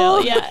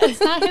deal. Yeah,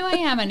 it's not who I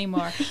am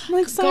anymore. I'm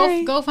like,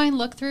 sorry. Go find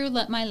Look Through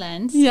My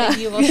Lens. Yeah.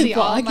 And you will see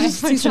all my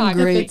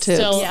photography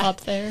still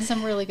up there.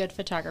 Some really good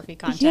photography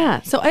content.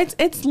 Yeah. So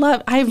it's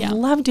love. I've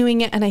loved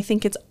doing it. And I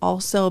think it's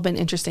also been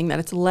interesting that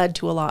it's led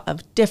to a lot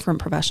of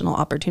different professional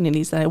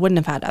opportunities that I wouldn't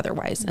have had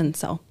otherwise. And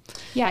so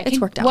it's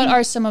worked out. What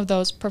are some of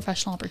those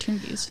professional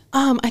opportunities?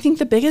 I think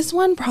the biggest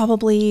one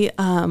probably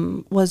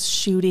was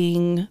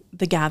shooting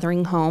The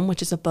Gathering Home,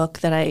 which is a book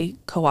that I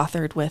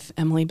co-authored with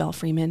Emily Bell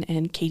Freeman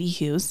and Katie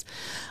Hughes.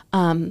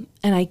 And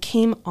I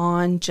came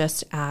on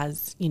just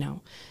as,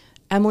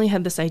 Emily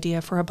had this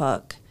idea for a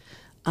book,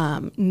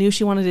 knew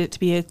she wanted it to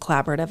be a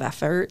collaborative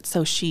effort.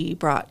 So she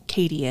brought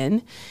Katie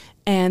in,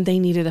 and they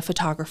needed a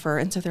photographer.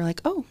 And so they're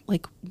like, oh,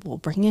 like we'll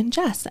bring in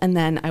Jess. And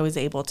then I was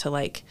able to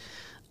like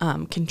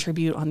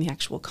contribute on the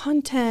actual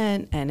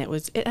content. And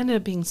it ended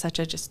up being such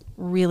a just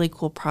really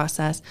cool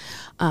process.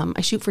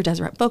 I shoot for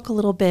Deseret Book a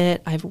little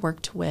bit. I've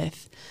worked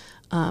with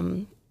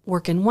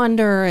Work in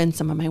Wonder, and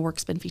some of my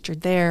work's been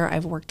featured there.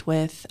 I've worked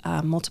with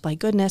Multiply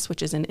Goodness,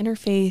 which is an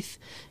interfaith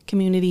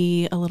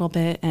community a little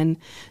bit. And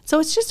so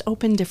it's just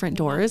opened different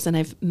doors, and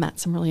I've met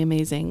some really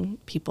amazing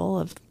people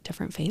of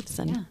different faiths.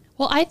 And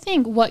well, I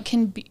think what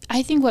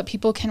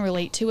people can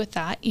relate to with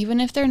that,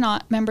 even if they're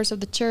not members of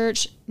the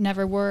church,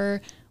 never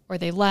were, or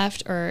they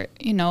left, or,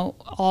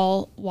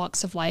 all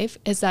walks of life,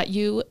 is that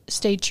you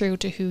stayed true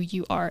to who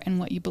you are and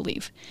what you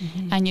believe.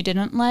 Mm-hmm. And you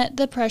didn't let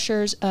the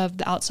pressures of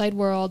the outside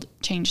world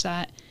change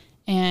that.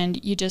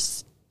 And you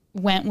just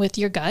went with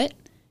your gut,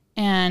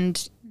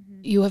 and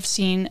you have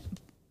seen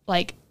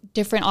like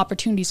different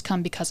opportunities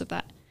come because of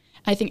that.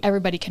 I think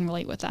everybody can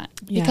relate with that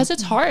because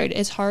it's hard.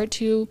 It's hard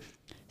to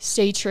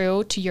stay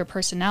true to your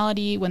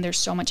personality when there's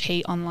so much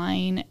hate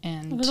online,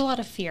 and there's a lot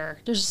of fear.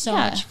 There's so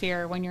much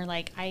fear when you're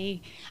like,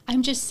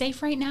 I'm just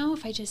safe right now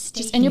if I just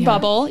stay in your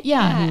bubble.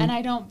 And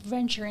I don't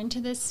venture into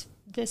this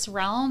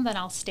realm, then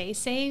I'll stay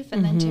safe.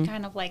 And then to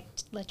kind of like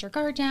let your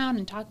guard down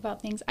and talk about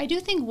things. I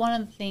do think one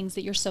of the things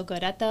that you're so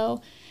good at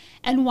though,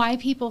 and why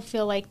people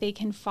feel like they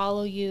can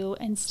follow you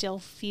and still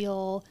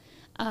feel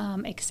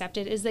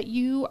accepted, is that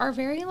you are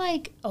very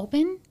like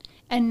open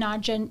and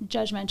not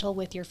judgmental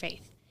with your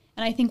faith.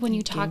 And I think when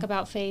you talk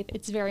about faith,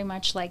 it's very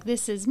much like,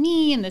 this is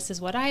me and this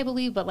is what I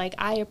believe, but like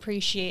I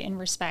appreciate and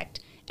respect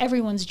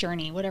everyone's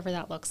journey, whatever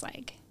that looks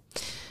like.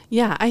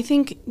 Yeah, I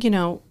think,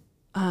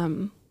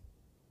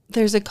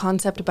 there's a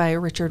concept by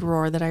Richard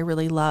Rohr that I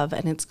really love,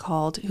 and it's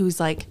called, who's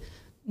like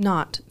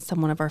not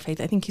someone of our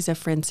faith. I think he's a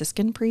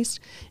Franciscan priest.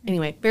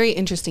 Anyway, very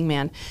interesting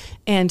man.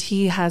 And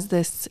he has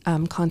this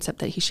concept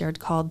that he shared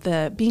called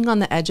the being on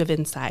the edge of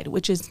inside,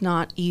 which is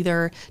not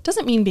either,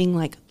 doesn't mean being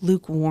like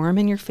lukewarm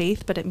in your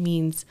faith, but it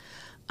means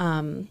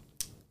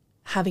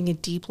having a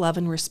deep love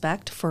and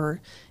respect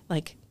for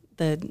like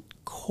the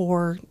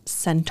core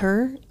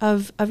center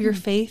of your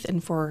faith,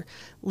 and for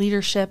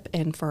leadership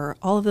and for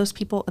all of those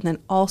people. And then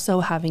also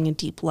having a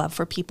deep love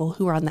for people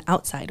who are on the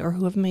outside, or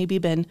who have maybe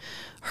been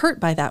hurt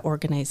by that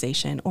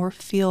organization, or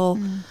feel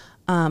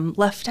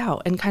left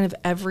out, and kind of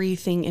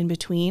everything in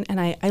between. And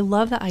I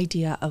love the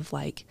idea of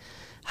like,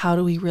 how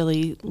do we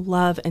really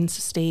love and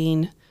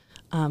sustain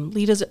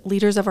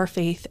leaders of our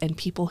faith and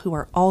people who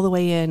are all the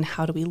way in?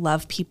 How do we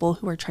love people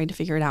who are trying to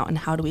figure it out? And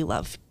how do we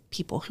love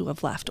people who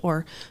have left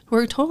or who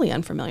are totally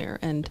unfamiliar?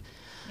 And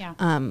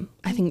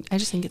I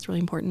just think it's really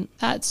important.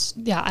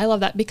 I love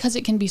that, because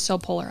it can be so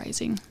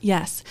polarizing.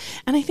 Yes.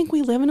 And I think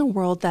we live in a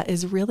world that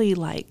is really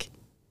like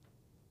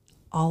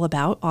all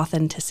about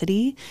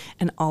authenticity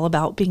and all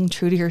about being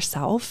true to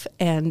yourself.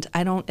 And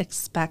I don't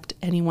expect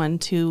anyone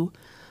to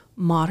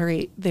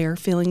moderate their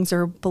feelings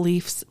or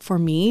beliefs for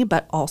me,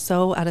 but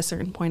also at a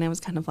certain point I was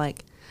kind of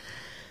like,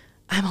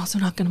 I'm also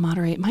not going to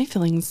moderate my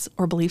feelings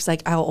or beliefs.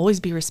 Like, I'll always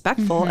be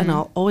respectful and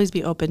I'll always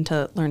be open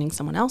to learning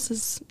someone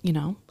else's,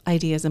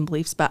 ideas and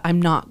beliefs, but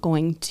I'm not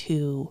going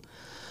to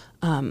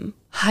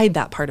hide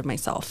that part of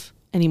myself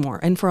anymore.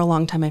 And for a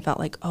long time I felt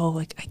like,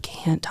 I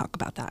can't talk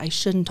about that. I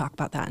shouldn't talk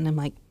about that. And I'm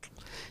like,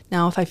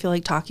 now if I feel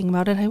like talking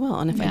about it, I will.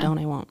 And if I don't,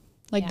 I won't.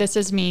 Like, this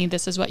is me.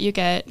 This is what you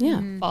get.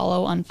 Yeah.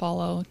 Follow,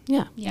 unfollow.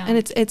 Yeah. And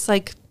it's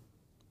like,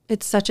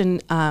 it's such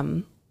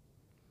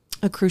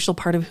a crucial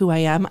part of who I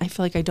am. I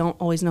feel like I don't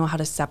always know how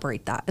to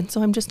separate that. And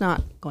so I'm just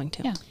not going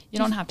to. Yeah. You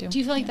don't have to. Do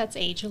you feel like that's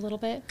age a little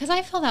bit? Because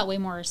I feel that way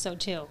more so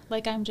too.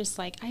 Like, I'm just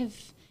like,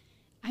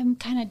 I'm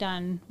kind of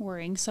done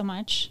worrying so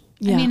much.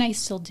 Yeah. I mean, I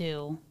still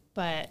do,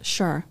 but.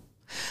 Sure.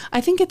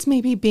 I think it's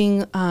maybe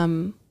being,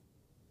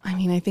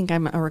 I think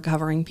I'm a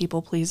recovering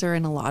people pleaser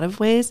in a lot of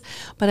ways,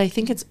 but I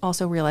think it's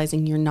also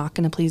realizing you're not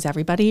going to please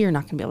everybody. You're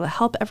not going to be able to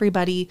help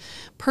everybody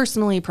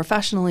personally,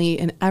 professionally,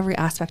 in every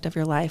aspect of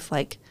your life.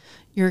 Like,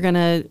 you're going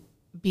to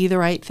be the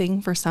right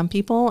thing for some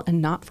people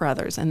and not for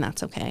others. And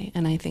that's okay.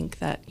 And I think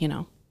that,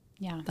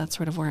 that's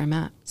sort of where I'm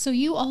at. So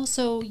you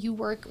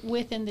work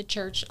within the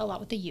church a lot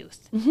with the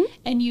youth,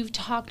 and you've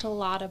talked a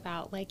lot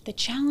about like the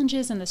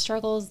challenges and the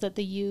struggles that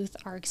the youth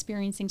are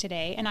experiencing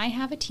today. And I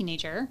have a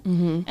teenager.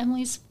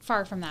 Emily's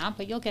far from that,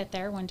 but you'll get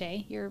there one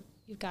day. You've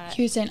got.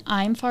 You're saying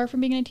I'm far from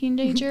being a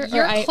teenager,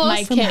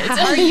 my kids?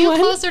 Are you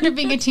closer to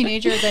being a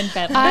teenager than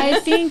Bethany? I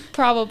think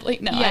probably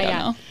no. I don't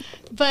know.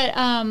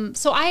 But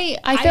so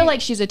I feel like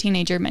she's a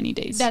teenager many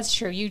days. That's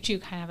true. You two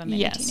kind of have a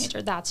mini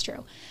teenager. That's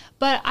true.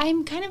 But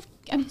I'm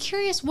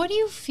curious, what do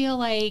you feel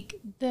like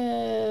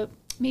the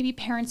maybe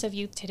parents of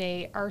youth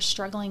today are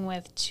struggling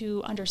with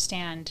to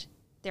understand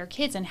their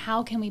kids, and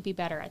how can we be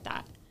better at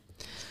that?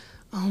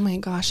 Oh my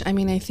gosh. I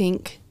mean, I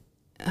think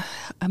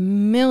a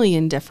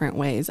million different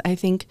ways. I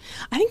think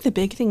the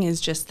big thing is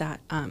just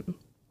that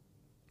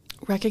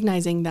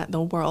recognizing that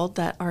the world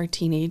that our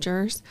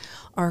teenagers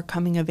are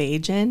coming of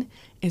age in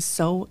is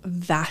so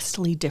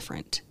vastly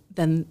different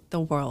than the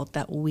world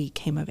that we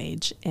came of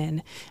age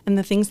in, and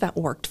the things that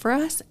worked for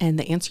us and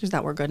the answers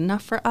that were good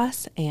enough for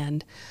us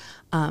and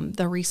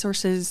the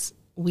resources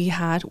we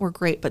had were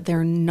great, but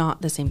they're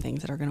not the same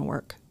things that are going to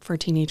work for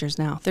teenagers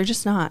now. They're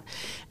just not.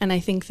 And I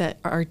think that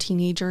our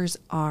teenagers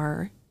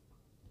are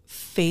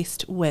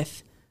faced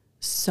with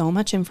so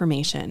much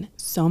information,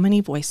 so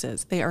many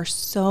voices. They are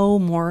so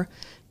more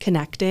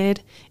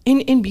connected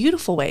in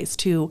beautiful ways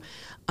to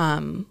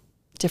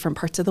different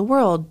parts of the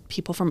world,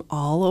 people from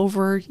all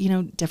over,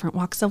 different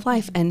walks of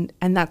life. And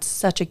that's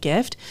such a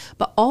gift.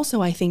 But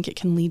also I think it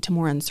can lead to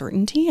more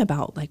uncertainty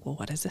about like, well,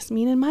 what does this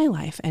mean in my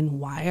life? And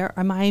why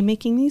am I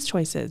making these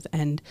choices?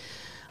 And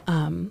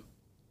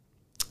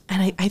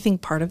I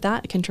think part of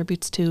that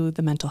contributes to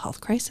the mental health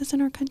crisis in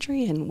our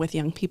country, and with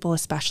young people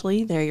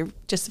especially. They're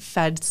just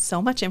fed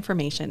so much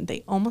information.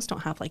 They almost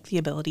don't have like the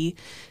ability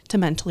to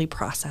mentally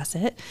process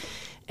it.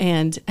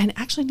 And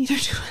actually neither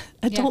do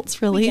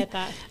adults really. We get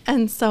that.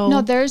 And so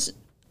no,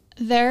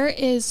 there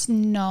is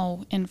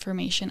no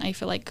information. I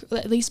feel like,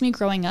 at least me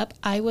growing up,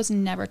 I was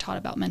never taught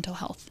about mental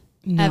health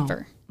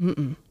ever.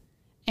 Mm-mm.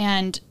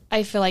 And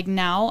I feel like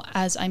now,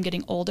 as I'm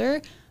getting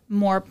older,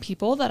 more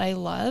people that I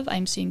love,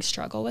 I'm seeing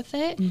struggle with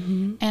it.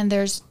 Mm-hmm. And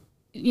there's,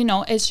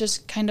 it's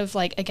just kind of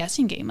like a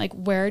guessing game. Like,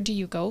 where do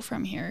you go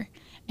from here?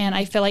 And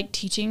I feel like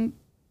teaching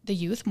the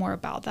youth more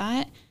about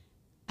that,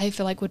 I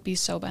feel like would be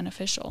so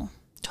beneficial.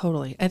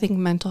 Totally. I think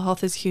mental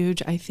health is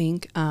huge. I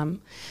think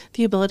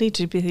the ability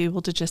to be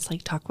able to just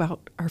like talk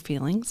about our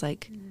feelings,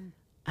 like,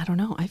 I don't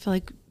know. I feel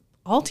like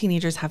all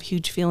teenagers have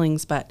huge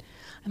feelings, but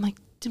I'm like,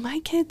 do my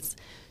kids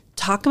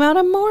talk about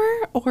them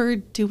more, or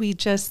did we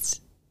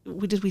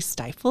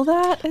stifle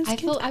that as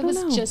kids? I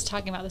was just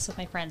talking about this with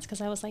my friends,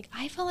 because I was like,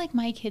 I feel like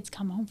my kids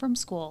come home from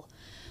school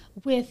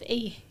with a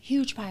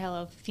huge pile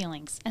of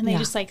feelings, and they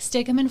just like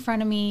stick them in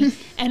front of me,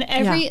 and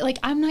like,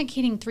 I'm not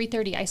kidding,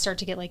 3:30 I start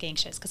to get like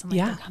anxious, because I'm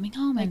like, they're coming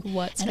home, like,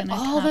 what's gonna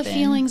all happen? The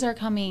feelings are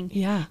coming.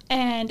 Yeah.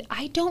 And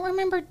I don't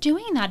remember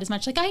doing that as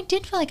much. Like, I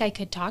did feel like I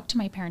could talk to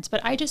my parents,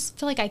 but I just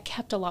feel like I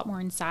kept a lot more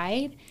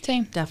inside.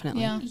 Same.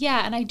 Definitely.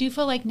 Yeah. And I do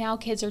feel like now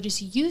kids are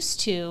just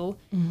used to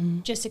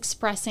just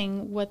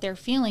expressing what they're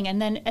feeling,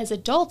 and then as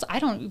adults, I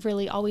don't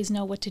really always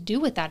know what to do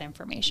with that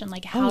information,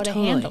 like how to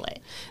handle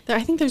it.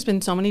 I think there's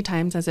been so many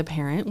times as a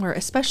parent where,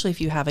 especially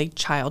if you have a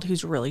child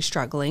who's really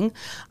struggling,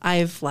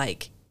 I've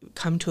like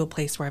come to a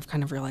place where I've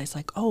kind of realized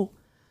like, oh,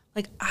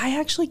 like, I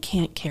actually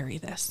can't carry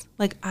this.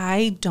 Like,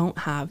 I don't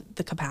have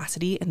the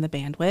capacity and the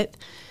bandwidth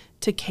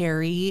to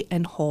carry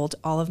and hold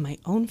all of my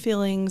own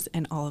feelings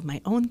and all of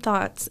my own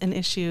thoughts and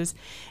issues,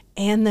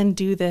 and then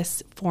do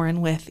this for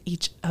and with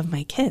each of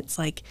my kids.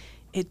 Like,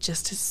 it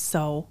just is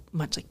so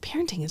much. Like,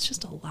 parenting is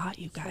just a lot,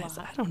 you guys.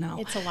 I don't know.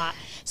 It's a lot.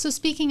 So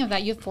speaking of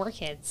that, you have 4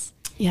 kids.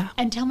 Yeah.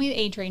 And tell me the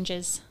age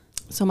ranges.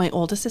 So my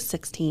oldest is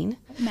 16.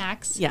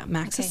 Max? Yeah,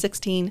 Max is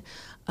 16.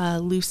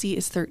 Lucy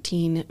is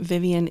 13.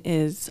 Vivian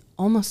is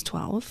almost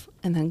 12.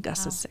 And then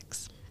Gus is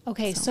 6.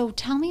 Okay, so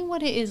tell me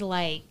what it is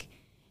like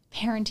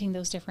parenting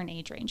those different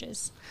age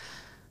ranges.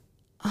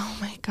 Oh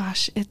my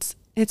gosh, it's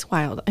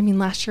wild. I mean,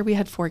 last year we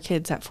had 4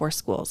 kids at 4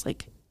 schools,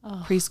 like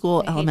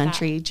preschool,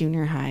 elementary,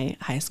 junior high,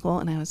 high school.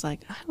 And I was like,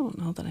 I don't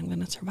know that I'm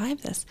going to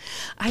survive this.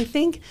 I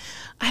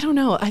don't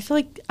know. I feel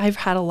like I've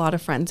had a lot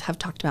of friends have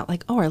talked about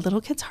like, oh, are little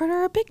kids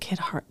harder or big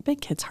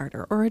kids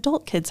harder or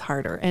adult kids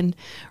harder? And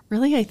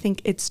really, I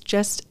think it's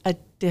just a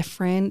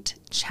different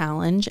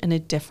challenge and a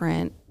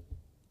different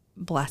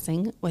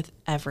blessing with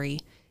every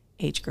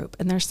age group.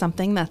 And there's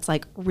something that's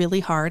like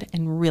really hard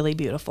and really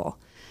beautiful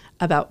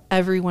about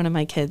every one of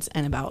my kids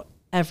and about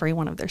every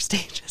one of their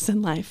stages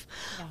in life.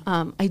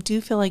 Yeah. I do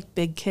feel like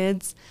big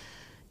kids,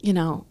 you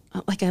know,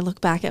 like I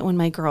look back at when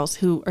my girls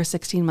who are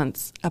 16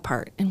 months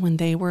apart and when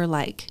they were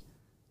like,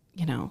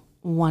 you know,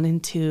 1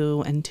 and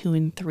 2 and 2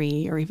 and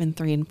 3 or even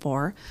 3 and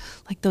 4,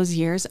 like those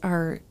years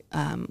are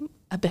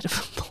a bit of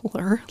a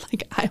blur.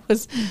 Like I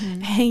was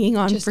hanging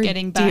on just for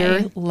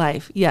dear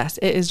life. Yes,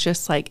 it is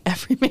just like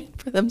every man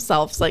for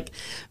themselves, like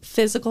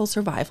physical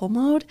survival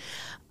mode.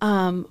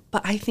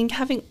 But I think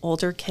having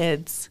older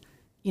kids,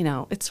 you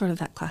know, it's sort of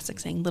that classic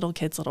saying, little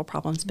kids, little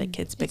problems, big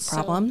kids, big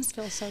problems. It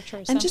feels so true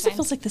and sometimes. Just it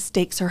feels like the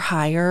stakes are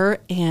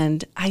higher.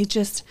 And I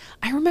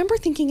remember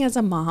thinking as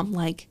a mom,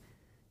 like,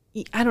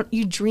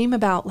 you dream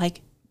about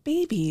like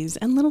babies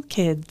and little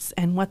kids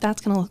and what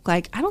that's going to look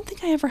like. I don't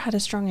think I ever had a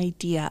strong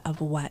idea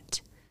of what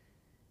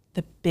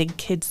the big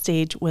kid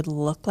stage would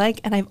look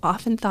like. And I've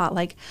often thought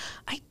like,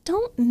 I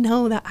don't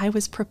know that I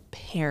was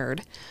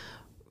prepared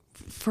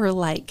for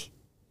like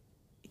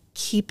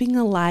keeping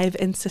alive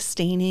and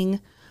sustaining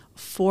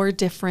 4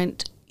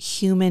 different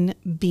human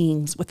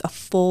beings with a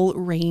full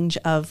range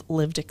of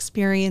lived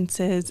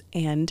experiences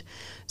and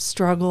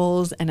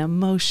struggles and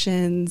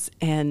emotions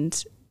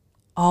and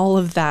all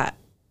of that,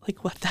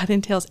 like what that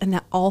entails, and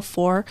that all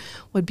 4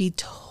 would be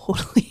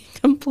totally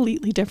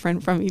completely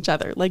different from each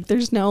other. Like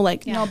there's no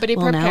like, nobody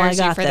prepares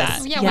you for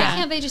that. Yeah, why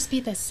can't they just be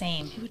the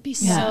same? It would be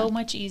so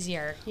much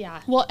easier.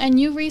 Yeah. Well, and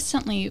you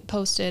recently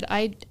posted,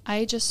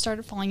 I just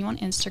started following you on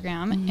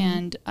Instagram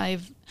and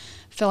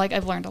feel like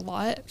I've learned a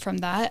lot from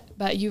that,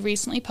 but you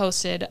recently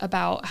posted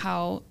about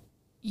how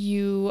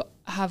you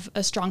have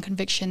a strong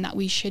conviction that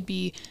we should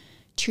be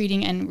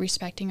treating and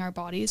respecting our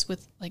bodies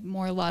with like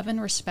more love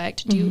and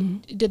respect.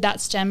 Did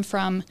that stem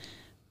from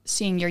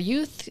seeing your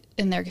youth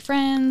and their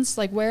friends?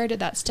 Like where did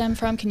that stem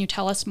from? Can you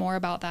tell us more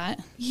about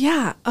that?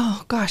 Yeah.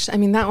 Oh gosh. I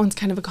mean, that one's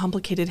kind of a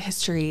complicated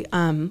history.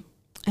 I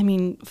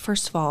mean,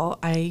 first of all,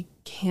 I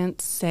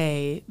can't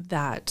say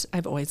that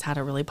I've always had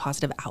a really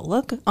positive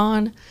outlook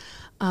on,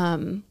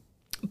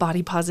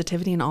 body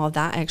positivity and all of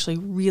that. I actually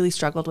really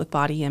struggled with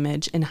body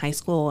image in high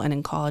school and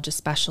in college,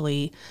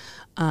 especially.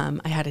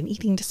 I had an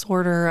eating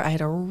disorder. I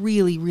had a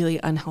really, really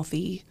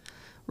unhealthy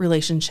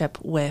relationship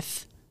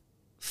with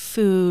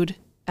food,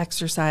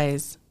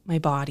 exercise, my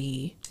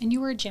body. And you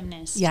were a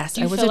gymnast. Yes,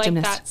 I was a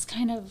gymnast. That's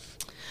kind of...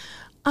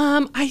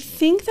 I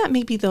think that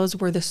maybe those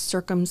were the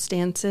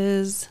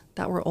circumstances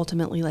that were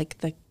ultimately like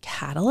the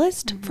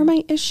catalyst for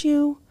my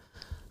issue.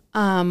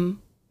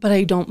 But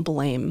I don't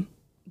blame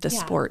the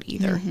sport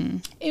either.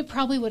 It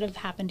probably would have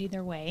happened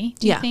either way.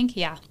 Do you think?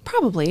 Yeah,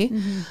 probably.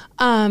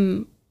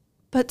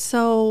 But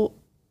so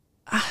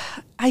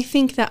I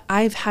think that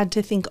I've had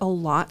to think a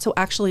lot. So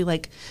actually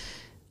like,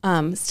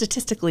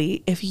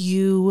 statistically, if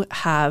you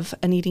have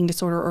an eating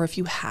disorder or if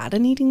you had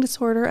an eating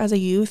disorder as a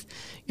youth,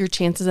 your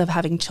chances of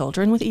having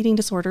children with eating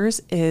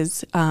disorders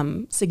is,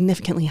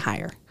 significantly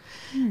higher.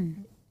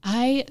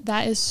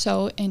 That is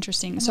so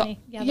interesting.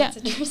 That's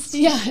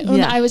interesting.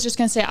 I was just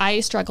going to say, I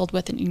struggled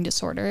with an eating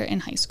disorder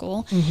in high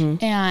school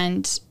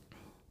and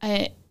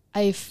I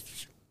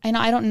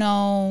don't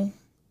know.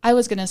 I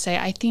was going to say,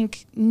 I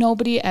think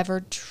nobody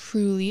ever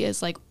truly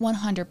is like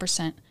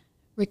 100%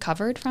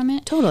 recovered from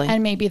it. Totally.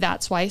 And maybe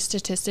that's why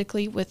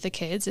statistically with the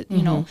kids,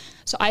 you know,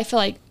 so I feel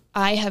like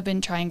I have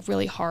been trying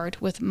really hard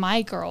with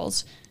my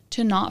girls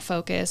to not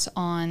focus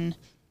on,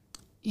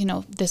 you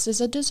know, this is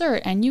a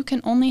dessert and you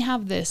can only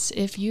have this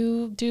if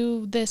you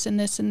do this and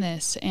this and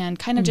this, and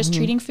kind of just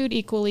treating food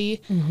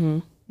equally,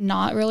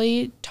 not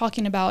really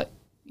talking about,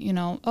 you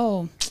know,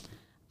 oh,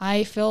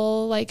 I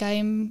feel like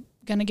I'm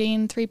going to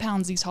gain 3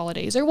 pounds these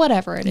holidays or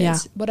whatever it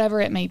is, whatever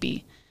it may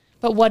be.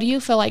 But what do you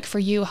feel like for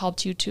you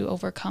helped you to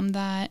overcome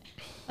that?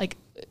 Like,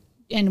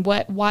 and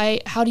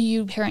how do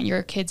you parent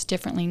your kids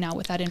differently now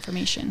with that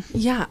information?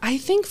 Yeah, I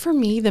think for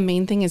me, the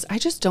main thing is I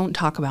just don't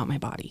talk about my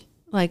body.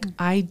 Like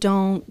I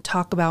don't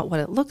talk about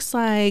what it looks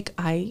like.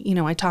 I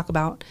talk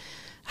about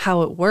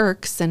how it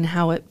works and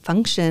how it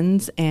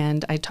functions.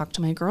 And I talk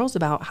to my girls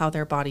about how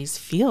their bodies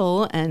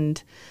feel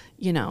and,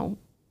 you know,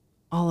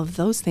 all of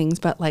those things.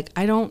 But like,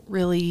 I don't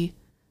really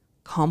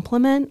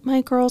compliment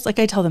my girls. Like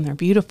I tell them they're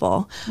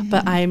beautiful,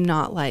 but I'm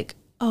not like,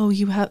 oh,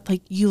 you have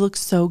like, you look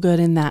so good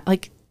in that.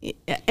 Like,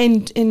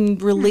 and in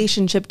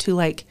relationship to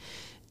like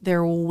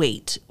their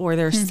weight or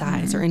their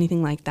size or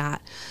anything like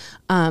that.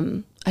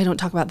 I don't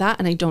talk about that,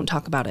 and I don't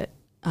talk about it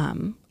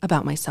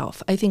about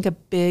myself. I think a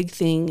big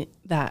thing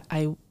that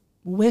I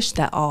wish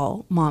that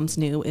all moms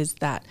knew is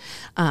that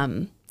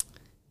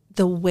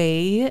the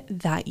way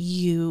that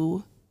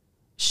you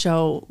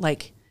show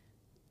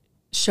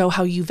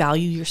how you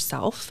value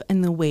yourself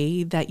and the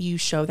way that you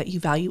show that you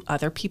value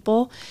other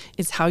people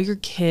is how your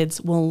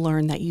kids will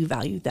learn that you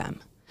value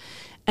them.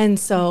 And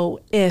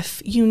so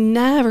if you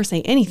never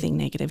say anything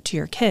negative to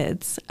your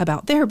kids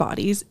about their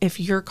bodies, if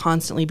you're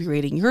constantly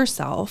berating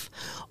yourself,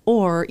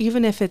 or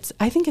even if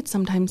I think it's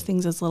sometimes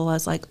things as little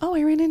as like, oh,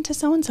 I ran into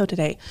so-and-so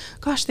today.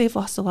 Gosh, they've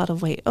lost a lot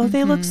of weight. Oh,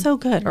 they look so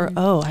good. Or,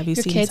 oh, have you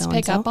seen so-and-so? Your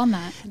kids pick up on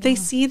that. They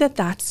see that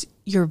that's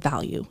your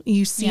value.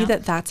 You see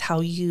that that's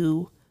how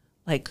you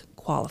like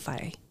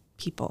qualify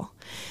people.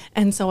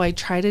 And so I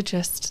try to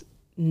just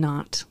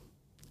not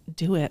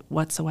do it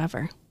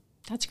whatsoever.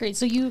 That's great.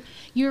 So you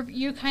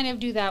kind of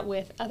do that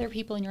with other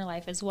people in your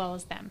life as well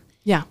as them.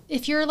 Yeah.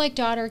 If your like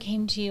daughter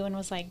came to you and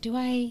was like, do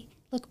I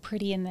look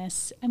pretty in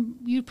this?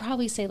 You'd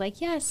probably say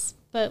like, yes,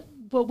 but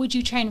what would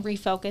you try and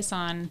refocus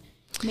on?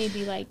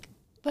 Maybe like,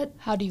 but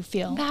how do you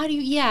feel?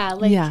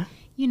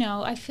 You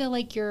know, I feel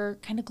like you're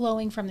kind of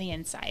glowing from the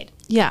inside.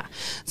 Yeah.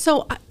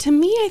 So to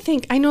me,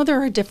 I know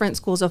there are different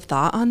schools of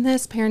thought on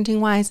this parenting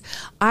wise.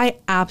 I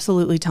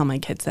absolutely tell my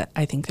kids that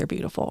I think they're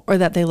beautiful or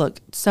that they look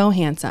so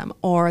handsome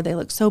or they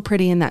look so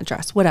pretty in that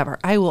dress, whatever.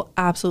 I will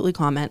absolutely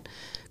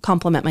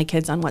compliment my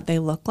kids on what they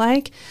look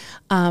like.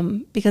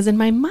 Because in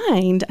my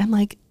mind, I'm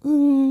like,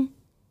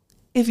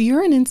 if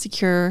you're an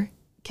insecure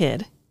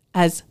kid,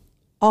 as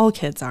all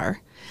kids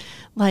are,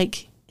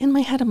 like, in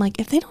my head, I'm like,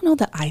 if they don't know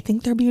that I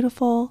think they're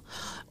beautiful,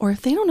 or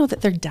if they don't know that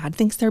their dad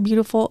thinks they're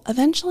beautiful,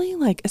 eventually,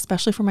 like,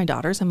 especially for my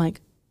daughters, I'm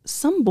like,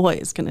 some boy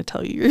is going to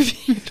tell you you're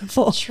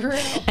beautiful. True.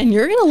 And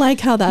you're going to like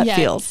how that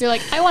feels. You're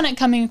like, I want it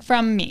coming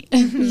from me.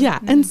 Yeah.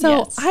 And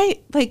so I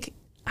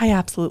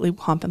absolutely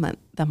compliment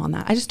them on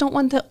that. I just don't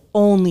want to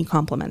only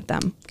compliment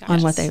them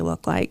on what they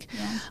look like.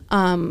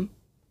 Yeah.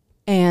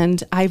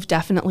 And I've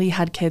definitely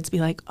had kids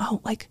be like,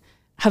 oh, like,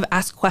 have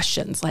asked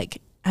questions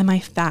like, am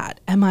I fat?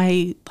 Am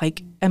I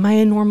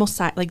a normal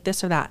size? Like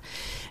this or that.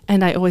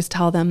 And I always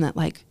tell them that,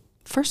 like,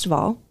 first of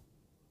all,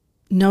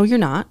 no, you're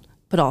not.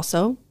 But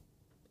also,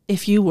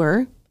 if you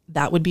were,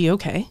 that would be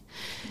okay.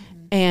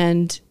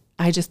 And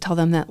I just tell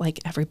them that, like,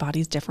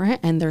 everybody's different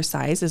and their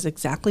size is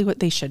exactly what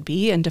they should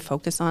be, and to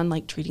focus on,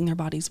 like, treating their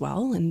bodies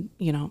well and,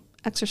 you know,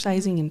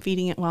 exercising and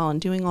feeding it well and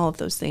doing all of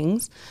those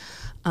things.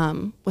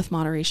 With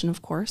moderation,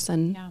 of course.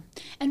 And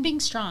being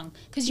strong.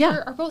 Because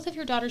are both of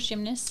your daughters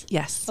gymnasts?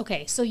 Yes.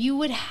 Okay. So you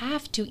would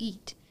have to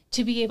eat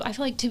to be able, I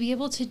feel like to be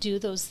able to do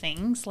those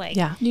things, like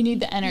you need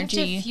the energy.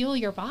 You have to fuel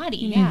your body.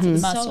 Yeah.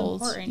 It's Muscles. so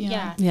important.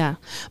 Yeah.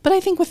 But I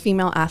think with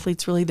female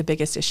athletes, really the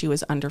biggest issue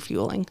is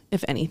underfueling,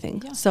 if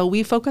anything. Yeah. So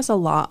we focus a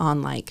lot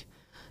on, like,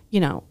 you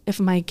know, if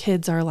my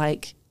kids are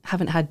like,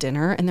 haven't had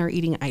dinner and they're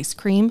eating ice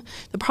cream,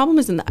 the problem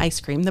isn't the ice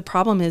cream. The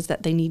problem is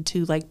that they need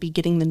to, like, be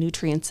getting the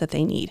nutrients that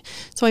they need.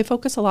 So I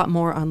focus a lot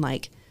more on,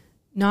 like,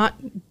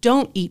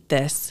 don't eat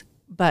this,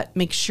 but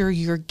make sure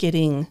you're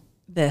getting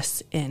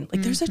this in.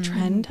 Like, there's a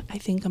trend, I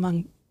think,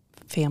 among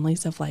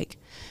families of, like,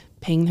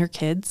 paying their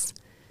kids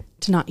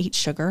to not eat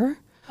sugar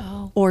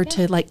or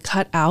to, like,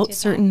 cut out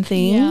certain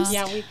things.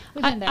 Yeah, we've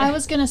been there. I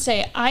was going to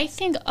say, I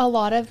think a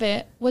lot of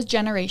it was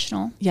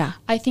generational. Yeah.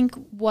 I think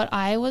what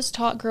I was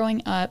taught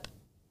growing up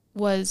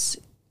was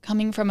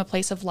coming from a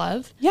place of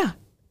love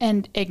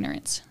and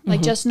ignorance,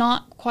 like just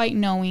not quite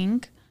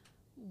knowing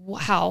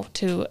how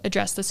to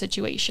address the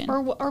situation,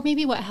 or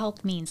maybe what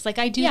health means. Like,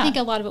 I do think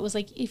a lot of it was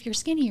like, if you're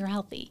skinny, you're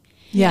healthy.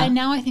 Yeah. And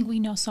now I think we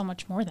know so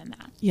much more than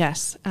that.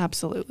 Yes,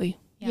 absolutely.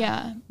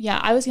 Yeah.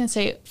 I was going to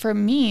say, for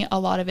me, a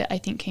lot of it, I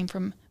think, came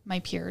from my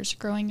peers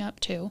growing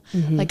up too.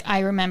 Like, I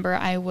remember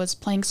I was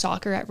playing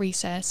soccer at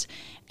recess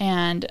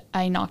and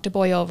I knocked a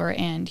boy over,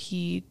 and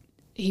he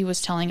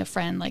was telling a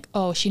friend, like,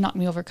 oh, she knocked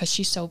me over because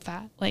she's so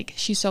fat, like,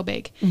 she's so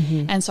big.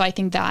 And so I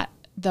think that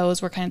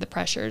those were kind of the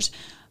pressures.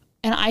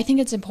 And I think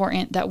it's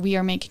important that we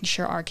are making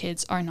sure our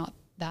kids are not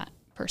that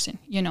person,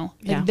 you know,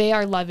 like they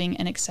are loving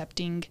and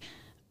accepting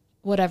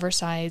whatever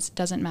size,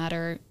 doesn't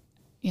matter,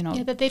 you know.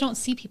 Yeah, that they don't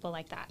see people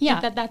like that. Yeah.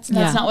 Like that's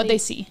not what they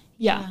see.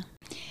 Yeah.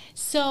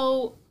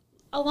 So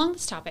along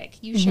this topic,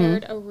 you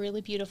shared a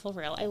really beautiful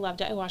reel. I loved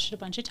it. I watched it a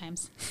bunch of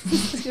times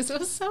because it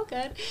was so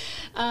good.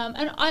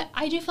 And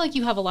I do feel like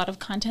you have a lot of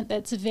content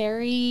that's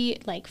very,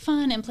 like,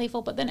 fun and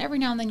playful, but then every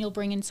now and then you'll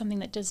bring in something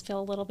that does feel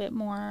a little bit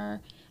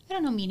more, I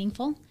don't know,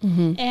 meaningful.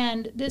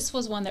 And this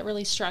was one that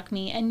really struck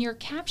me. And your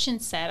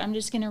caption said, I'm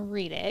just going to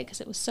read it because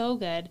it was so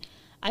good.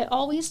 I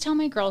always tell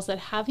my girls that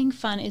having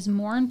fun is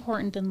more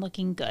important than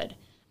looking good.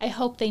 I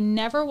hope they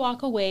never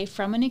walk away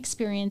from an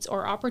experience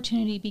or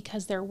opportunity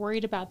because they're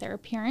worried about their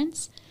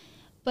appearance.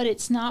 But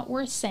it's not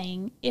worth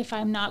saying if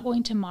I'm not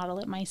going to model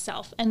it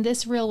myself. And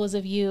this reel was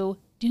of you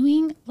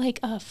doing like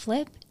a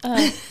flip.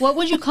 What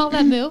would you call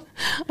that move?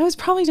 I was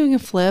probably doing a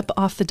flip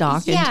off the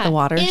dock into the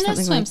water,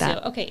 something like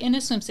that. Okay, in a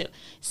swimsuit.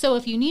 So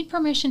if you need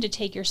permission to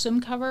take your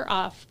swim cover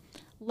off,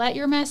 let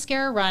your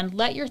mascara run,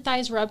 let your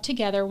thighs rub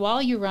together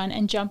while you run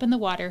and jump in the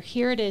water.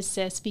 Here it is,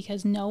 sis,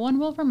 because no one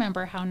will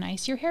remember how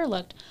nice your hair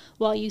looked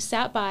while you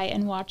sat by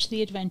and watched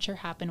the adventure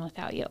happen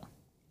without you.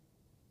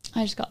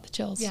 I just got the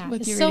chills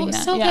with you so, reading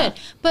that. So good.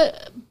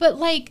 But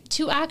like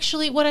to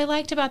actually, what I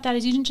liked about that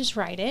is you didn't just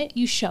write it,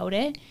 you showed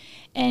it.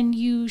 And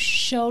you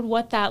showed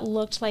what that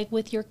looked like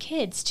with your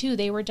kids too.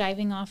 They were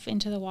diving off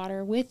into the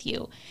water with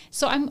you.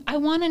 So I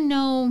want to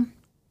know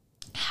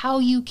how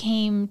you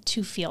came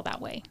to feel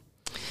that way.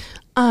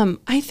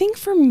 I think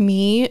for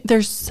me,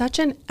 there's such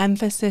an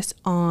emphasis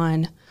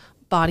on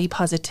body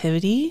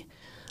positivity,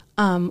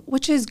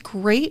 which is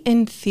great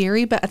in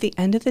theory, but at the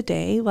end of the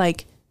day,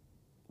 like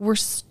we're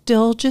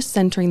still just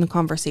centering the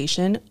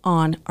conversation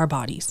on our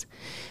bodies.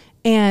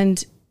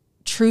 And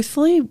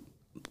truthfully,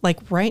 like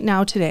right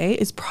now today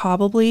is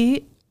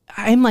probably,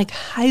 I'm like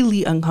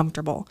highly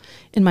uncomfortable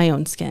in my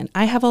own skin.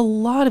 I have a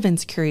lot of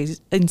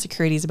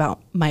insecurities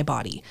about my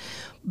body,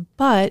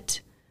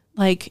 but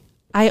like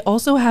I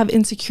also have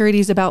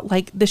insecurities about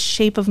like the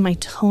shape of my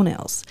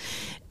toenails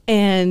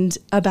and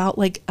about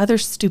like other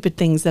stupid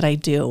things that I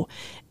do.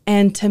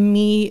 And to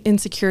me,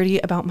 insecurity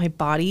about my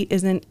body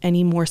isn't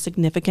any more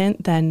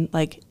significant than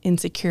like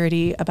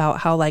insecurity about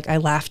how like I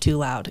laugh too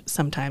loud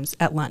sometimes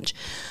at lunch.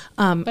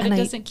 But it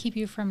doesn't keep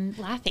you from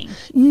laughing.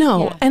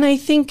 No. Yeah. And I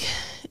think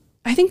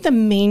the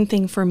main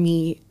thing for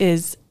me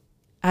is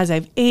as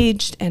I've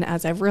aged and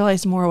as I've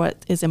realized more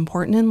what is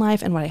important in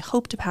life and what I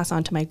hope to pass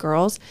on to my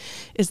girls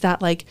is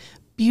that like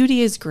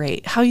beauty is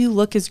great. How you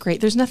look is great.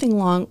 There's nothing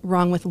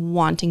wrong with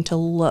wanting to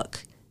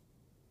look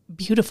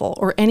beautiful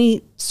or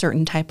any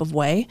certain type of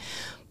way,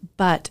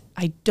 but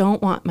I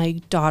don't want my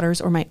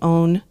daughters or my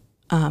own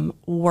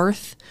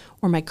worth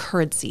or my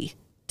currency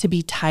to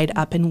be tied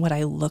up in what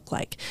I look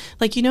like.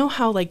 Like, you know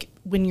how like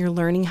when you're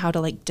learning how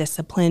to like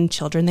discipline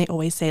children, they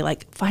always say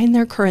like, find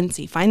their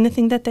currency, find the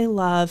thing that they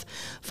love,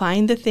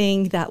 find the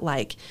thing that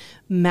like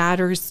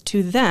matters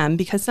to them,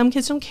 because some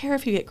kids don't care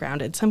if you get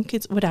grounded, some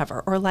kids,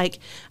 whatever. Or like,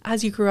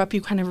 as you grew up,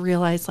 you kind of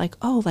realize like,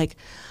 oh, like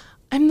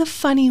I'm the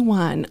funny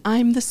one.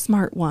 I'm the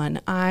smart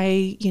one.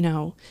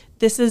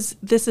 This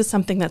is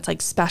something that's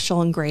like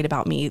special and great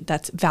about me.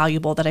 That's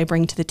valuable that I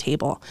bring to the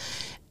table.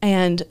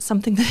 And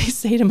something that I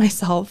say to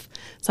myself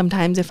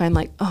sometimes if I'm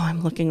like, oh,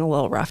 I'm looking a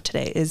little rough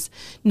today is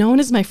no one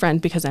is my friend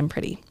because I'm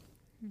pretty.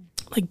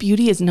 Like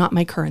beauty is not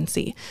my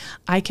currency.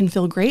 I can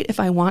feel great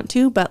if I want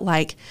to, but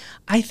like,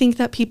 I think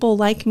that people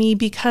like me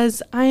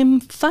because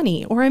I'm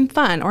funny or I'm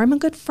fun or I'm a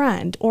good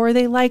friend or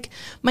they like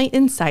my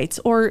insights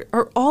or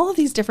all of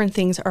these different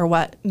things are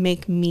what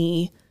make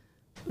me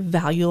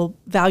valuable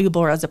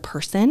as a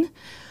person.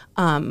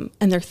 And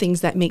they're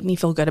things that make me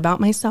feel good about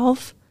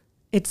myself.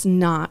 It's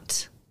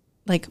not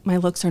like my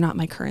looks are not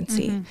my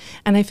currency. Mm-hmm.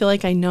 And I feel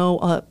like I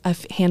know a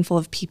handful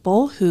of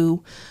people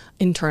who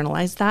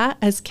internalize that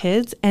as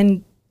kids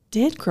and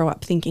did grow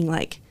up thinking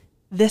like,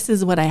 this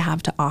is what I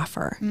have to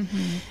offer.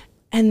 Mm-hmm.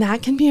 And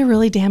that can be a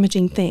really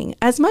damaging thing,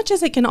 as much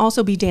as it can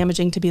also be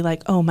damaging to be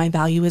like, oh, my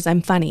value is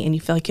I'm funny. And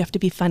you feel like you have to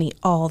be funny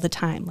all the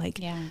time.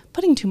 Like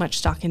putting too much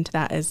stock into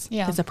that is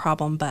a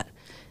problem, but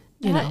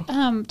you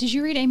know. Did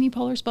you read Amy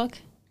Poehler's book?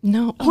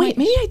 No. Oh, wait,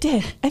 maybe I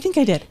did. I think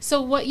I did.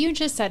 So what you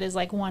just said is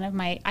like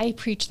I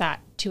preach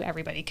that to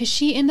everybody.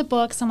 Cause in the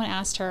book, someone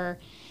asked her,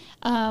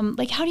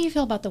 like, how do you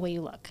feel about the way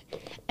you look?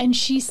 And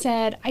she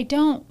said, I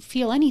don't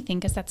feel anything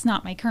because that's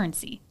not my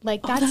currency.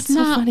 Like, that's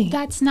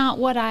not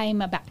what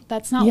I'm about.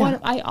 That's not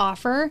what I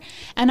offer.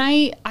 And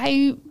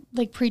I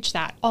like preach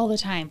that all the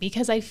time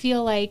because I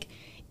feel like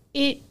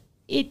it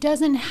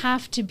doesn't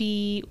have to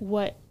be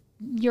what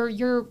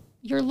your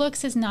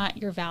looks is not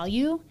your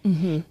value.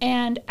 Mm-hmm.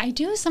 And I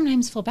do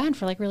sometimes feel bad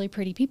for like really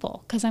pretty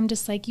people because I'm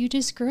just like, you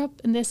just grew up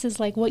and this is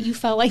like what you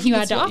felt like you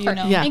had to offer. You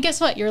know? And guess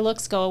what? Your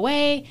looks go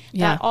away.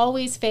 That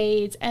always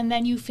fades. And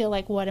then you feel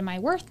like, what am I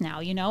worth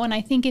now? You know? And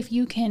I think if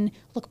you can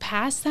look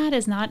past that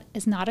as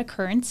not a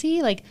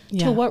currency, like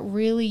to what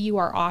really you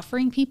are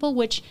offering people,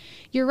 which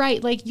you're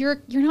right. Like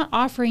you're not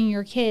offering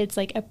your kids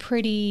like a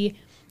pretty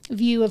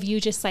view of you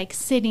just like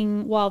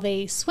sitting while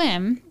they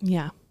swim.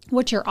 Yeah.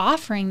 What you're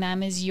offering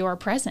them is your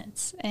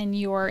presence and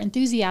your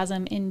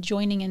enthusiasm in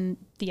joining in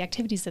the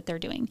activities that they're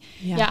doing.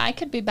 Yeah, I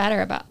could be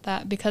better about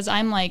that because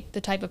I'm like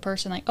the type of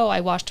person like, oh,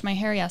 I washed my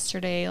hair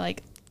yesterday,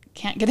 like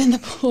can't get in the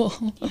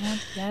pool.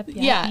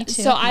 Yeah, me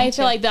too. So I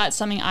feel like that's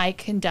something I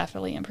can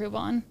definitely improve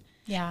on.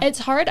 Yeah. It's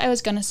hard. I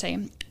was going to say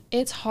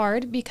it's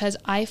hard because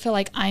I feel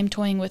like I'm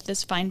toying with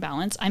this fine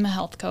balance. I'm a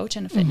health coach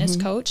and a fitness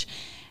coach.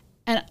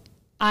 And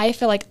I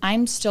feel like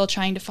I'm still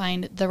trying to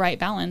find the right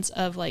balance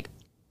of like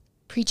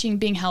preaching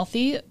being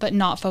healthy, but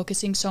not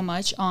focusing so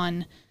much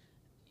on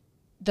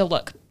the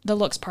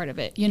looks part of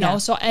it, you know?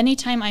 So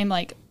anytime I'm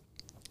like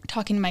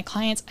talking to my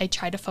clients, I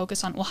try to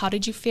focus on, well, how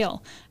did you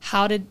feel?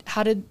 How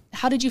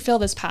did you feel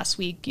this past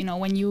week? You know,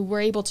 when you were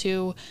able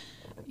to,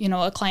 you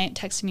know, a client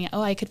texted me,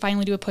 oh, I could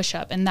finally do a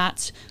push-up. And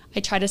I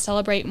try to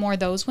celebrate more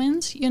those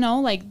wins, you know,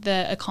 like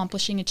the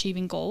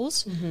achieving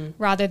goals,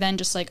 rather than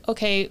just like,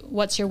 okay,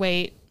 what's your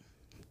weight?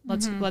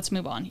 Let's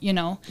move on, you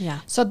know? Yeah.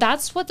 So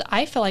that's what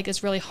I feel like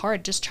is really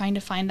hard, just trying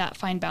to find that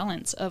fine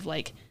balance of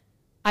like,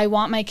 I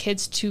want my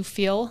kids to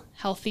feel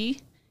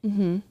healthy,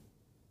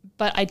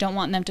 but I don't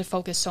want them to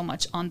focus so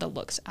much on the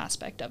looks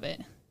aspect of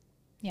it.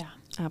 Yeah.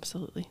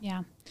 Absolutely.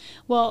 Yeah.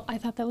 Well, I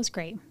thought that was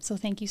great. So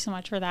thank you so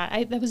much for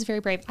that. That was very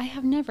brave. I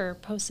have never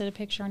posted a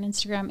picture on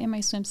Instagram in my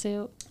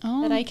swimsuit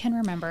that I can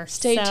remember.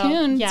 Stay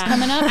tuned. Yeah. It's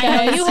coming up, guys.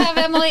 I know you have,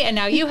 Emily, and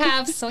now you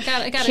have. So I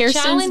got a Kirsten's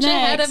challenge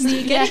ahead of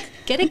next. me.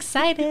 Get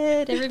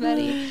excited,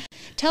 everybody.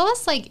 Tell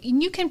us, like,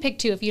 you can pick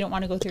two if you don't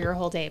want to go through your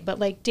whole day, but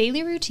like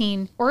daily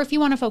routine, or if you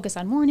want to focus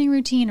on morning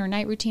routine or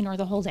night routine or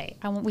the whole day.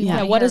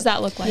 What does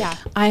that look like? Yeah.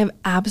 I have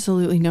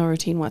absolutely no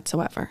routine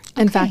whatsoever.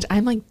 In fact,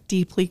 I'm like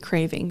deeply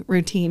craving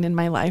routine in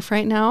my life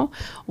right now.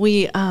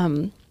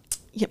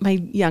 My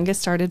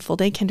youngest started full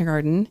day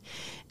kindergarten,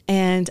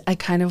 and I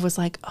kind of was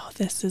like, oh,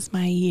 this is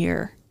my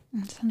year.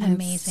 That's and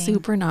amazing. It's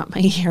super not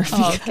my year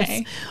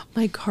because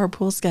my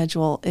carpool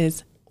schedule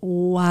is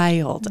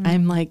wild.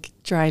 I'm like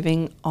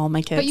driving all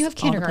my kids. But you have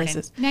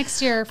kindergarten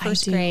next year.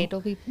 First grade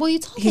will be. Well,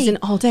 it's all day. He's in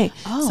all day.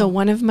 Oh. So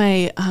one of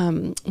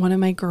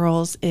my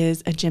girls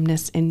is a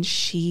gymnast, and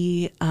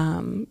she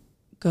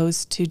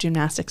goes to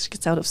gymnastics. She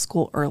gets out of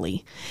school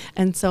early,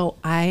 and so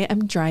I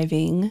am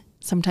driving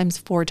sometimes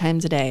 4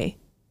 times a day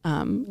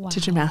to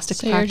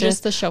gymnastics so practice. You're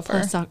just the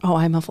chauffeur.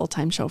 I'm a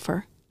full-time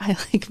chauffeur. I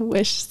like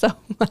wish so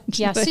much.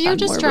 Yeah, so you're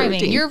just driving.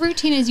 Routine. Your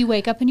routine is you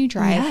wake up and you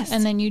drive,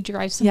 and then you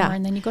drive some more,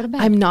 and then you go to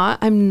bed. I'm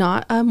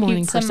not a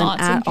morning person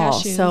at all.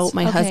 So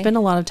my husband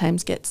a lot of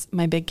times gets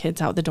my big kids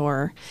out the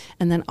door,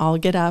 and then I'll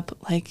get up.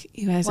 Like,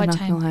 you guys, I'm not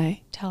gonna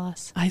lie. Tell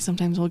us. I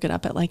sometimes will get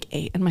up at like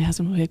 8, and my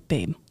husband will be like,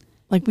 babe,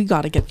 like, we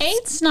got to get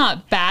 8's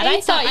not bad.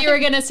 I thought you were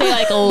gonna say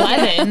like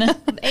 11.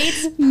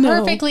 8's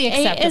perfectly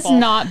acceptable. 8 is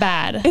not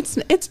bad.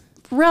 It's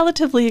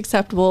relatively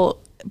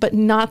acceptable. But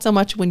not so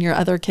much when your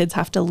other kids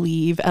have to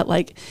leave at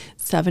like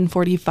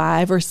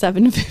 7:45 or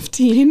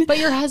 7:15. But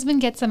your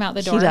husband gets them out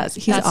the door. He does.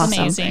 He's That's awesome.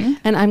 amazing.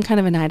 And I'm kind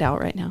of a night owl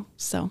right now.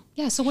 So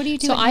yeah. So what do you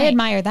do? So I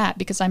admire that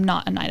because I'm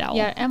not a night owl.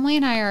 Yeah, Emily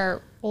and I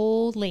are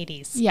old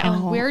ladies. Yeah,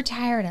 and we're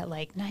tired at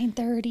like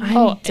 9:30.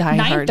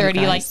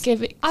 9:30. Like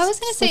I was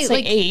gonna say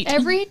like 8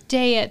 every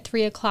day at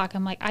 3:00.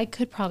 I'm like, I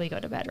could probably go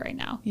to bed right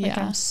now. Like,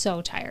 Yeah. I'm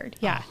so tired.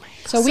 Yeah.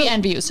 So we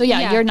envy you. So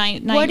your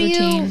night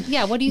routine.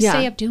 What do you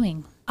stay up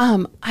doing?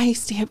 I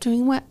stay up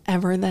doing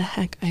whatever the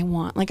heck I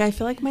want. Like, I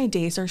feel like my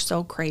days are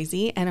so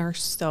crazy and are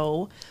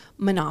so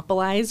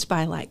monopolized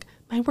by like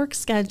my work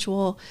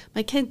schedule,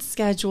 my kids'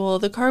 schedule,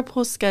 the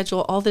carpool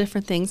schedule, all the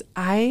different things.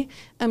 I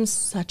am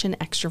such an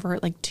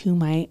extrovert, like to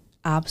my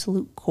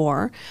absolute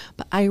core,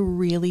 but I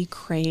really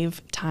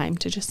crave time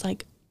to just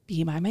like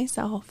be by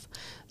myself,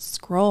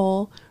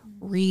 scroll,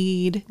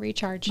 read,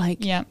 recharge,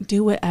 like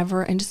do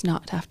whatever and just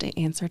not have to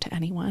answer to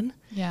anyone.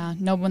 Yeah.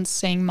 No one's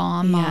saying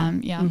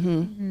mom. Yeah.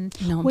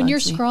 No, when you're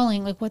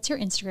scrolling, like, what's your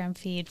Instagram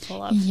feed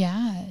full of?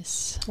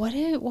 Yes. What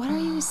are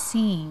you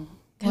seeing?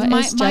 Mine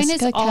is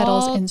Jessica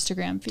Kettle's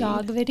Instagram feed.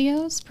 Dog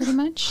videos, pretty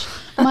much.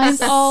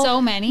 Mine's all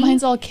so many.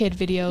 Mine's all kid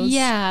videos.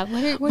 Yeah.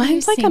 What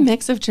mine's like a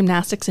mix of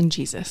gymnastics and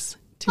Jesus,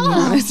 to be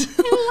honest.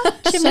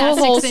 Gymnastics so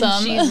wholesome.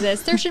 and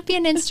Jesus. There should be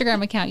an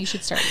Instagram account. You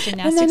should start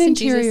Gymnastics and then and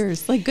interiors,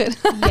 Jesus. like good.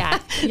 Yeah.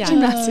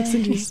 Gymnastics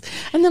and Jesus,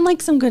 and then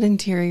like some good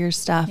interior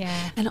stuff.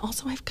 Yeah. And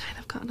also, I've kind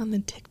of gotten on the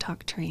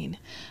TikTok train.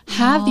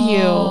 Have you?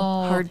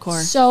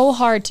 Hardcore. So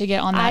hard to get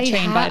on that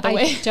train, by the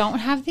way. I don't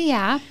have the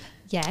app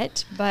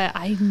yet, but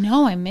I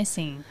know I'm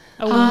missing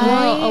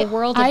a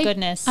world of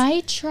goodness.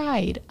 I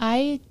tried.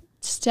 I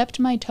stepped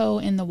my toe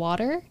in the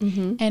water,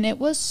 and it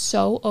was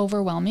so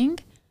overwhelming.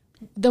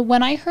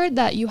 When I heard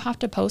that you have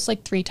to post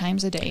like 3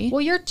 times a day.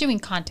 Well, you're doing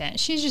content.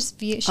 She's just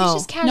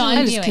casually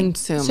I viewing. just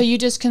consume. So you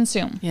just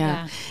consume.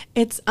 Yeah.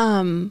 It's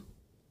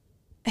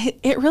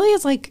it really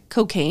is like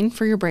cocaine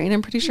for your brain,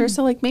 I'm pretty sure.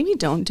 So like maybe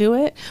don't do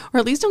it, or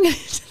at least don't get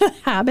into the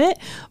habit.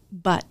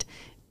 But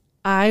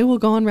I will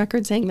go on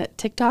record saying that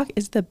TikTok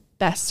is the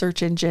best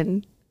search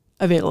engine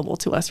available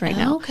to us right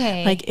now.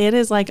 Okay. Like, it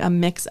is like a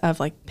mix of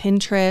like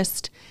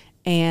Pinterest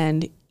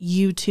and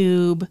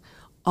YouTube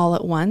all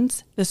at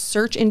once. The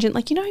search engine,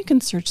 like, you know, you can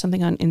search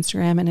something on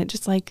Instagram and it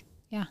just like,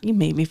 you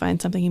maybe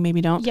find something, you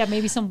maybe don't. Yeah,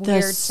 maybe some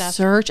weird stuff.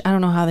 Search, I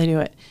don't know how they do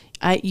it.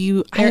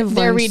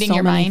 They're reading so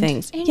your many mind.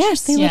 things.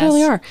 Yes, they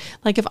literally are.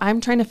 Like, if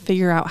I'm trying to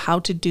figure out how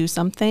to do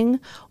something,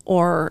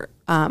 or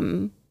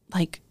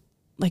my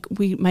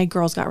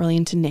girls got really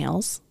into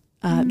nails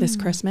this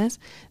Christmas.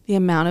 The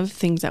amount of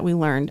things that we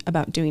learned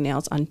about doing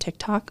nails on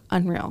TikTok,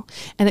 unreal.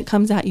 And it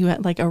comes at you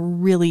at like a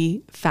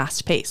really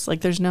fast pace.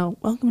 Like, there's no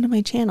welcome to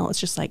my channel. It's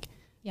just like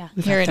Yeah.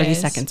 We've Here got it 30 is.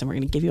 seconds and we're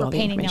going to give you all the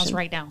Painting information. nails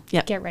right now.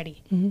 Yep. Get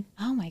ready.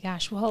 Oh my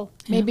gosh. Well,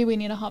 Maybe we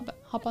need to hop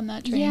on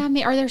that train.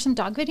 yeah. Are there some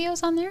dog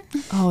videos on there?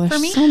 Oh, there's For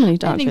me? so many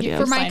dog think you videos.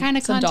 For my Find kind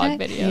of some content.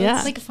 dog videos.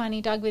 Yeah. Like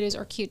funny dog videos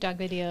or cute dog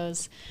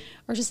videos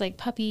or just like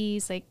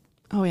puppies. Like,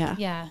 Oh, yeah.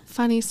 yeah.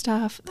 Funny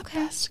stuff. The Okay.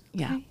 best.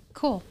 Yeah. Okay,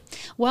 cool.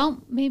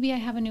 Well, maybe I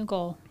have a new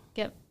goal.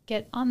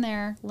 Get on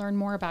there, learn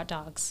more about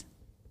dogs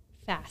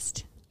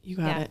fast. You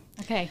got it.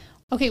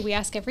 Okay, we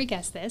ask every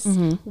guest this.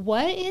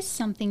 What is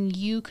something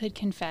you could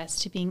confess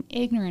to being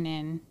ignorant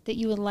in that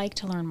you would like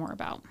to learn more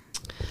about?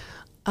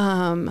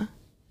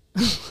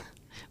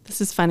 This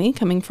is funny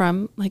coming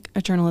from like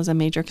a journalism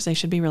major because I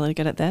should be really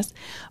good at this,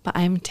 but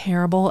I'm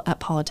terrible at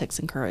politics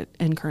and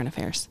current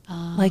affairs.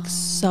 Like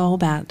so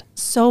bad.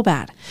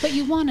 But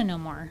you want to know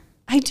more.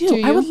 I do. Do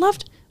I you? would love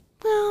to.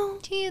 Well,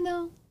 Do you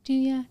though? Do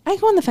you? I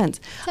go on the fence.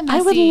 It's a I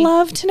would messy-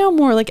 love to know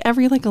more. Like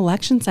every like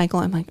election cycle,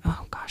 I'm like,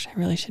 oh gosh, I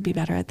really should be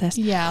better at this.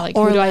 Yeah, like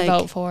Or who do I like-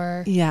 vote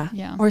for? Yeah.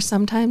 Yeah. Or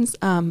sometimes,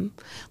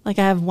 like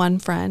I have one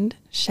friend,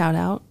 shout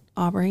out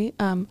Aubrey,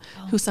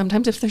 who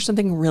sometimes if there's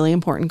something really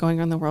important going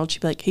on in the world,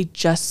 she'd be like, hey,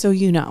 just so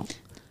you know.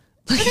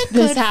 This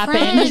Good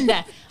happened.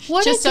 friend.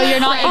 What Just a so good you're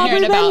not friend.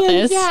 ignorant about Bennion.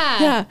 this.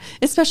 Yeah. Yeah.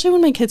 Especially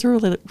when my kids were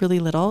really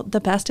little. The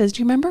best is, do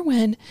you remember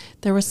when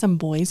there was some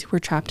boys who were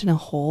trapped in a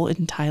hole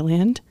in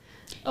Thailand?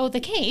 Oh, the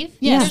cave?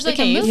 Yeah. There's like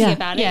The a cave. movie Yeah.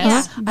 about it.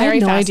 Yes. Yeah. I Very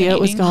had no idea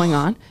what was fascinating. going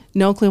on.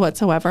 No clue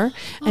whatsoever.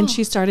 And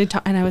she started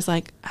and I was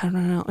like, I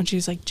don't know. And she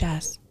was like,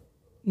 Jess,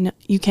 no,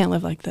 you can't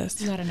live like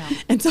this. You gotta know.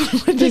 And so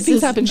when big This things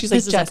is- happen, she's like,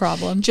 this is a Jess,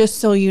 problem. just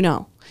so you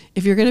know,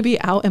 if you're going to be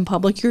out in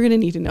public, you're going to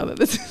need to know that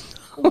this is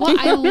Well,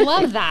 I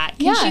love that.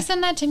 Can Yeah. she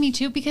send that to me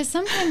too? Because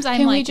sometimes I'm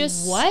Can we like,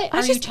 just- what I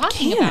are you just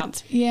talking can't.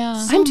 about?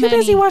 Yeah. I'm too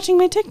busy many- watching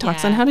my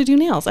TikToks on Yeah. how to do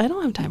nails. I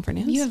don't have time for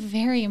nails. You have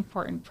very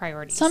important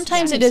priorities.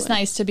 Sometimes Yeah. it is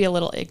nice to be a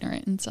little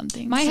ignorant in some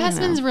things. My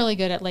husband's really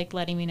good at like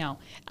letting me know.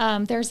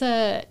 There's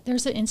an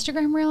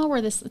Instagram reel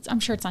where I'm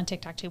sure it's on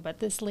TikTok too, but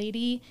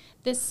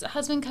this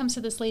husband comes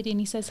to this lady and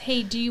he says,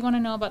 hey, do you want to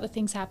know about the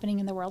things happening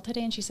in the world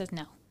today? And she says,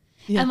 no.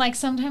 Yeah. And like,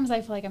 sometimes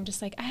I feel like I'm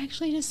just like, I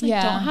actually just like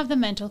Yeah. don't have the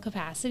mental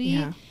capacity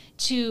Yeah.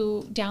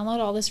 to download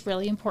all this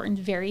really important,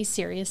 very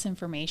serious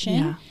information.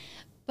 Yeah.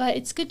 But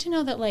it's good to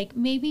know that like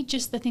maybe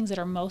just the things that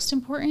are most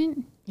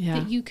important Yeah.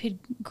 that you could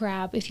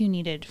grab if you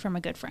needed from a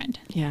good friend.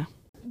 Yeah.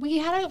 We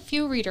had a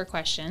few reader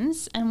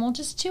questions, and we'll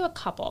just do a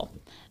couple.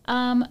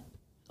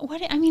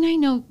 I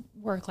know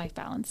work-life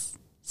balance,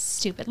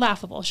 stupid,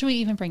 laughable. Should we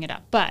even bring it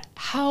up? But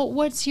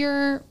what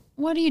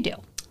do you do?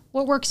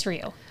 What works for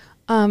you?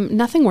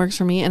 Nothing works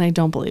for me and I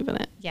don't believe in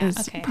it. Yeah, is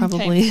okay.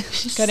 Probably.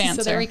 Good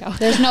answer. So there we go.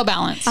 There's no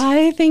balance.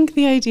 I think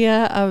the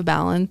idea of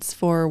balance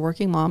for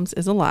working moms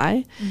is a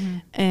lie. Mm-hmm.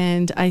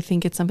 And I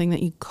think it's something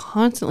that you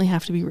constantly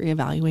have to be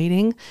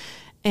reevaluating.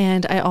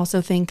 And I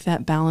also think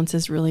that balance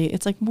is really,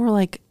 it's like more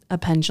like a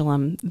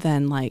pendulum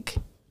than like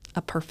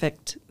a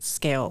perfect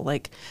scale.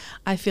 Like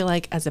I feel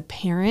like as a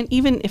parent,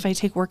 even if I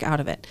take work out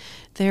of it,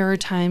 there are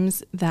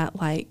times that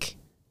like,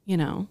 you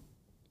know,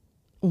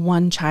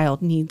 one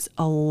child needs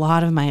a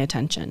lot of my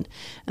attention.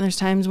 And there's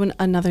times when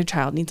another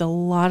child needs a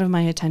lot of my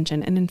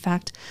attention. And in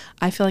fact,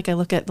 I feel like I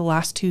look at the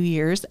last 2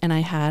 years and I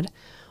had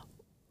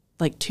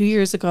like 2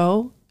 years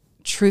ago,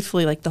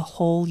 truthfully, like the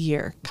whole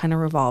year kind of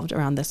revolved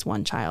around this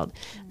one child.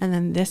 And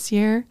then this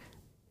year,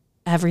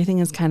 everything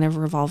is kind of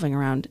revolving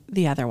around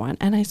the other one.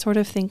 And I sort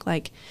of think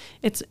like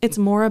it's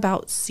more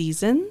about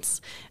seasons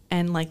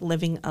and like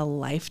living a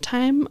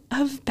lifetime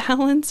of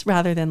balance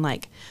rather than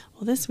like,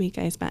 well, this week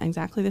I spent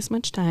exactly this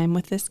much time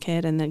with this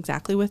kid and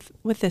exactly with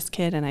this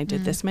kid. And I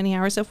did this many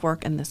hours of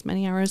work and this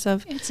many hours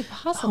of It's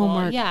impossible.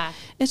 homework. Yeah.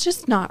 It's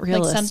just not Like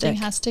realistic. something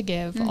has to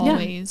give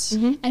always.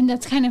 And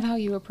that's kind of how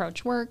you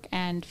approach work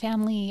and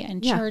family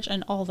and Yeah. church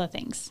and all the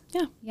things.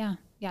 Yeah. Yeah.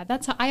 Yeah.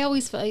 That's how I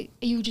always feel like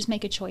you just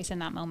make a choice in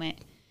that moment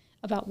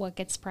about what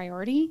gets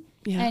priority.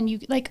 Yeah. And you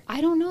like,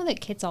 I don't know that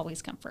kids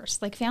always come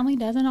first. Like family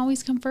doesn't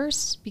always come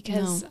first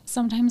because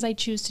sometimes I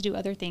choose to do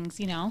other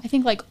things, you know? I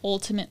think like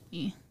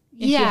ultimately,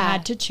 if you Yeah.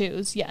 had to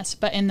choose, yes.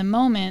 But in the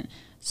moment,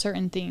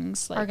 certain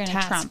things like Are gonna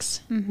trump. tasks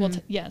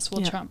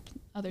will trump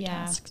other Yeah.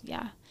 tasks.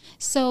 Yeah.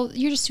 So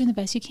you're just doing the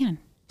best you can.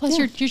 Plus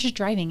you're just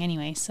driving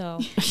anyway. So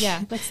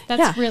yeah,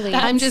 that's really,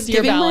 I'm just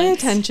your giving my balance.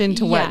 attention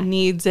to what Yeah.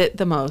 needs it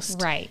the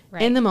most right.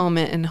 in the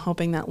moment and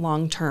hoping that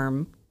long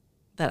term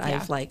that Yeah.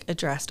 I've like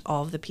addressed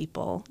all of the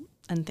people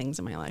and things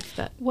in my life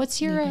that What's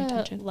your need my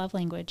attention. love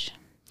language?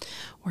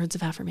 Words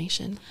of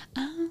affirmation.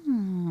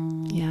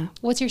 Oh. Yeah.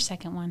 What's your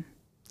second one?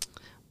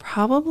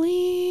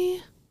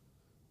 Probably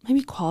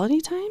maybe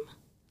quality time,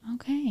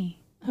 Okay.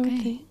 I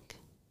would think.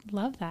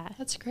 Love that.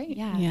 That's great.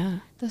 Yeah. Yeah.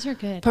 Those are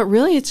good. But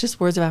really it's just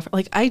words of affirmation.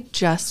 Like I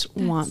just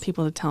want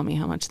people to tell me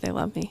how much they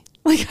love me.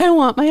 Like I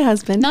want my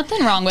husband.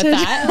 Nothing wrong with to-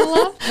 that. I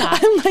love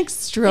that. I'm like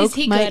stroke Is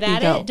he my good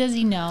at ego. it? Does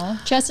he know?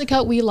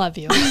 Jessica, we love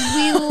you.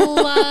 We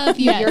love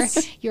you.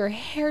 Yes. Your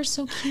hair's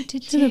so cute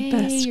today. You're the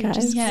best, You're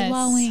just guys. Yes.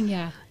 glowing.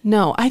 Yeah.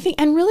 No, I think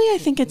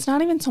it's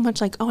not even so much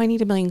like, oh, I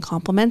need a million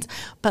compliments,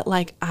 but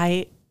like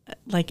I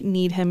like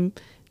need him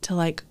to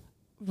like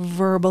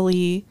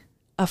verbally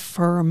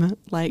affirm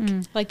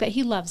like that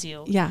he loves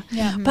you. Yeah.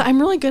 But I'm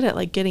really good at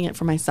like getting it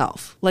for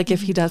myself. Like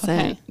if he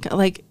doesn't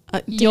like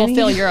you'll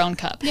fill your own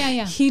cup.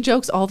 Yeah. He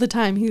jokes all the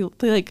time. He'll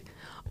be like,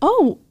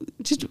 oh,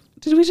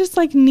 did we just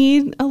like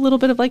need a little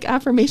bit of like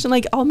affirmation?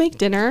 Like I'll make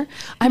dinner.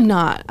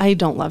 I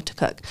don't love to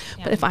cook,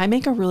 but if I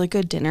make a really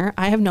good dinner,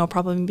 I have no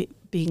problem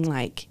being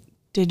like,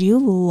 did you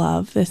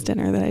love this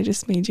dinner that I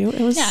just made you?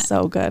 It was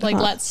so good. Like,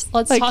 let's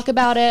talk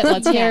about it.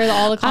 Let's hear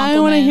all the compliments. I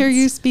want to hear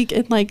you speak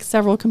in like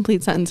several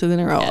complete sentences in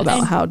a row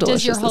about how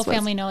delicious this was. Does your whole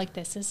family know, like,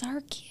 this is our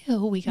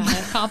cue? We got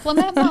to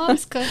compliment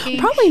Mom's cooking.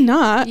 Probably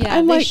not.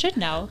 Yeah, they should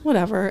know.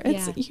 Whatever.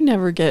 You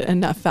never get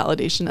enough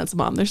validation as a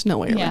mom. There's no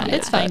way around it.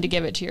 It's fine to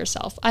give it to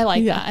yourself. I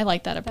like that. I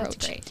like that approach.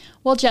 That's great.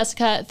 Well,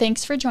 Jessica,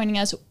 thanks for joining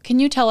us.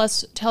 Can you tell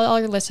all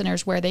your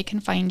listeners where they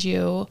can find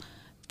you,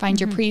 find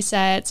your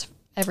presets,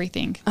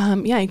 everything?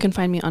 You can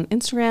find me on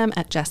Instagram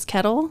at Jess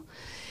Kettle,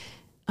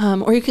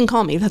 or you can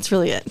call me. That's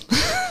really it.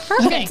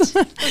 Perfect.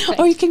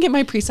 Or you can get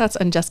my presets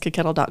on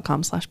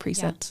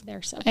jessicakettle.com/presets.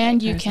 They're so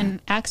and you can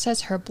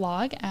access her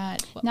blog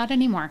at... Not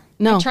anymore.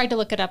 No. I tried to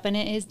look it up and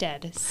it is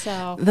dead.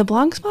 So the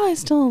blog spot is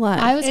still alive.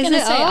 I was going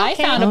to say, I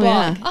found a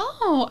blog. Yeah.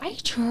 Oh, I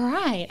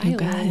tried.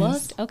 I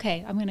looked.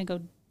 Okay, I'm going to go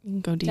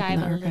deep dive in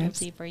a little archives.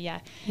 deeper. Yeah.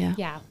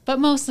 But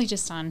mostly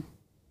just on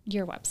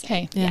your website.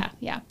 Okay.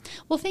 Yeah.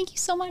 Well, thank you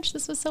so much.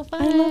 This was so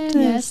fun. I loved it.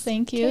 Yes,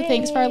 thank you. Okay.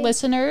 Thanks for our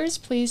listeners.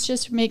 Please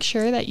just make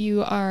sure that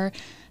you are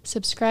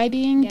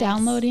subscribing,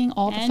 downloading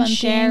all the fun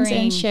things,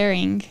 and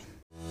sharing.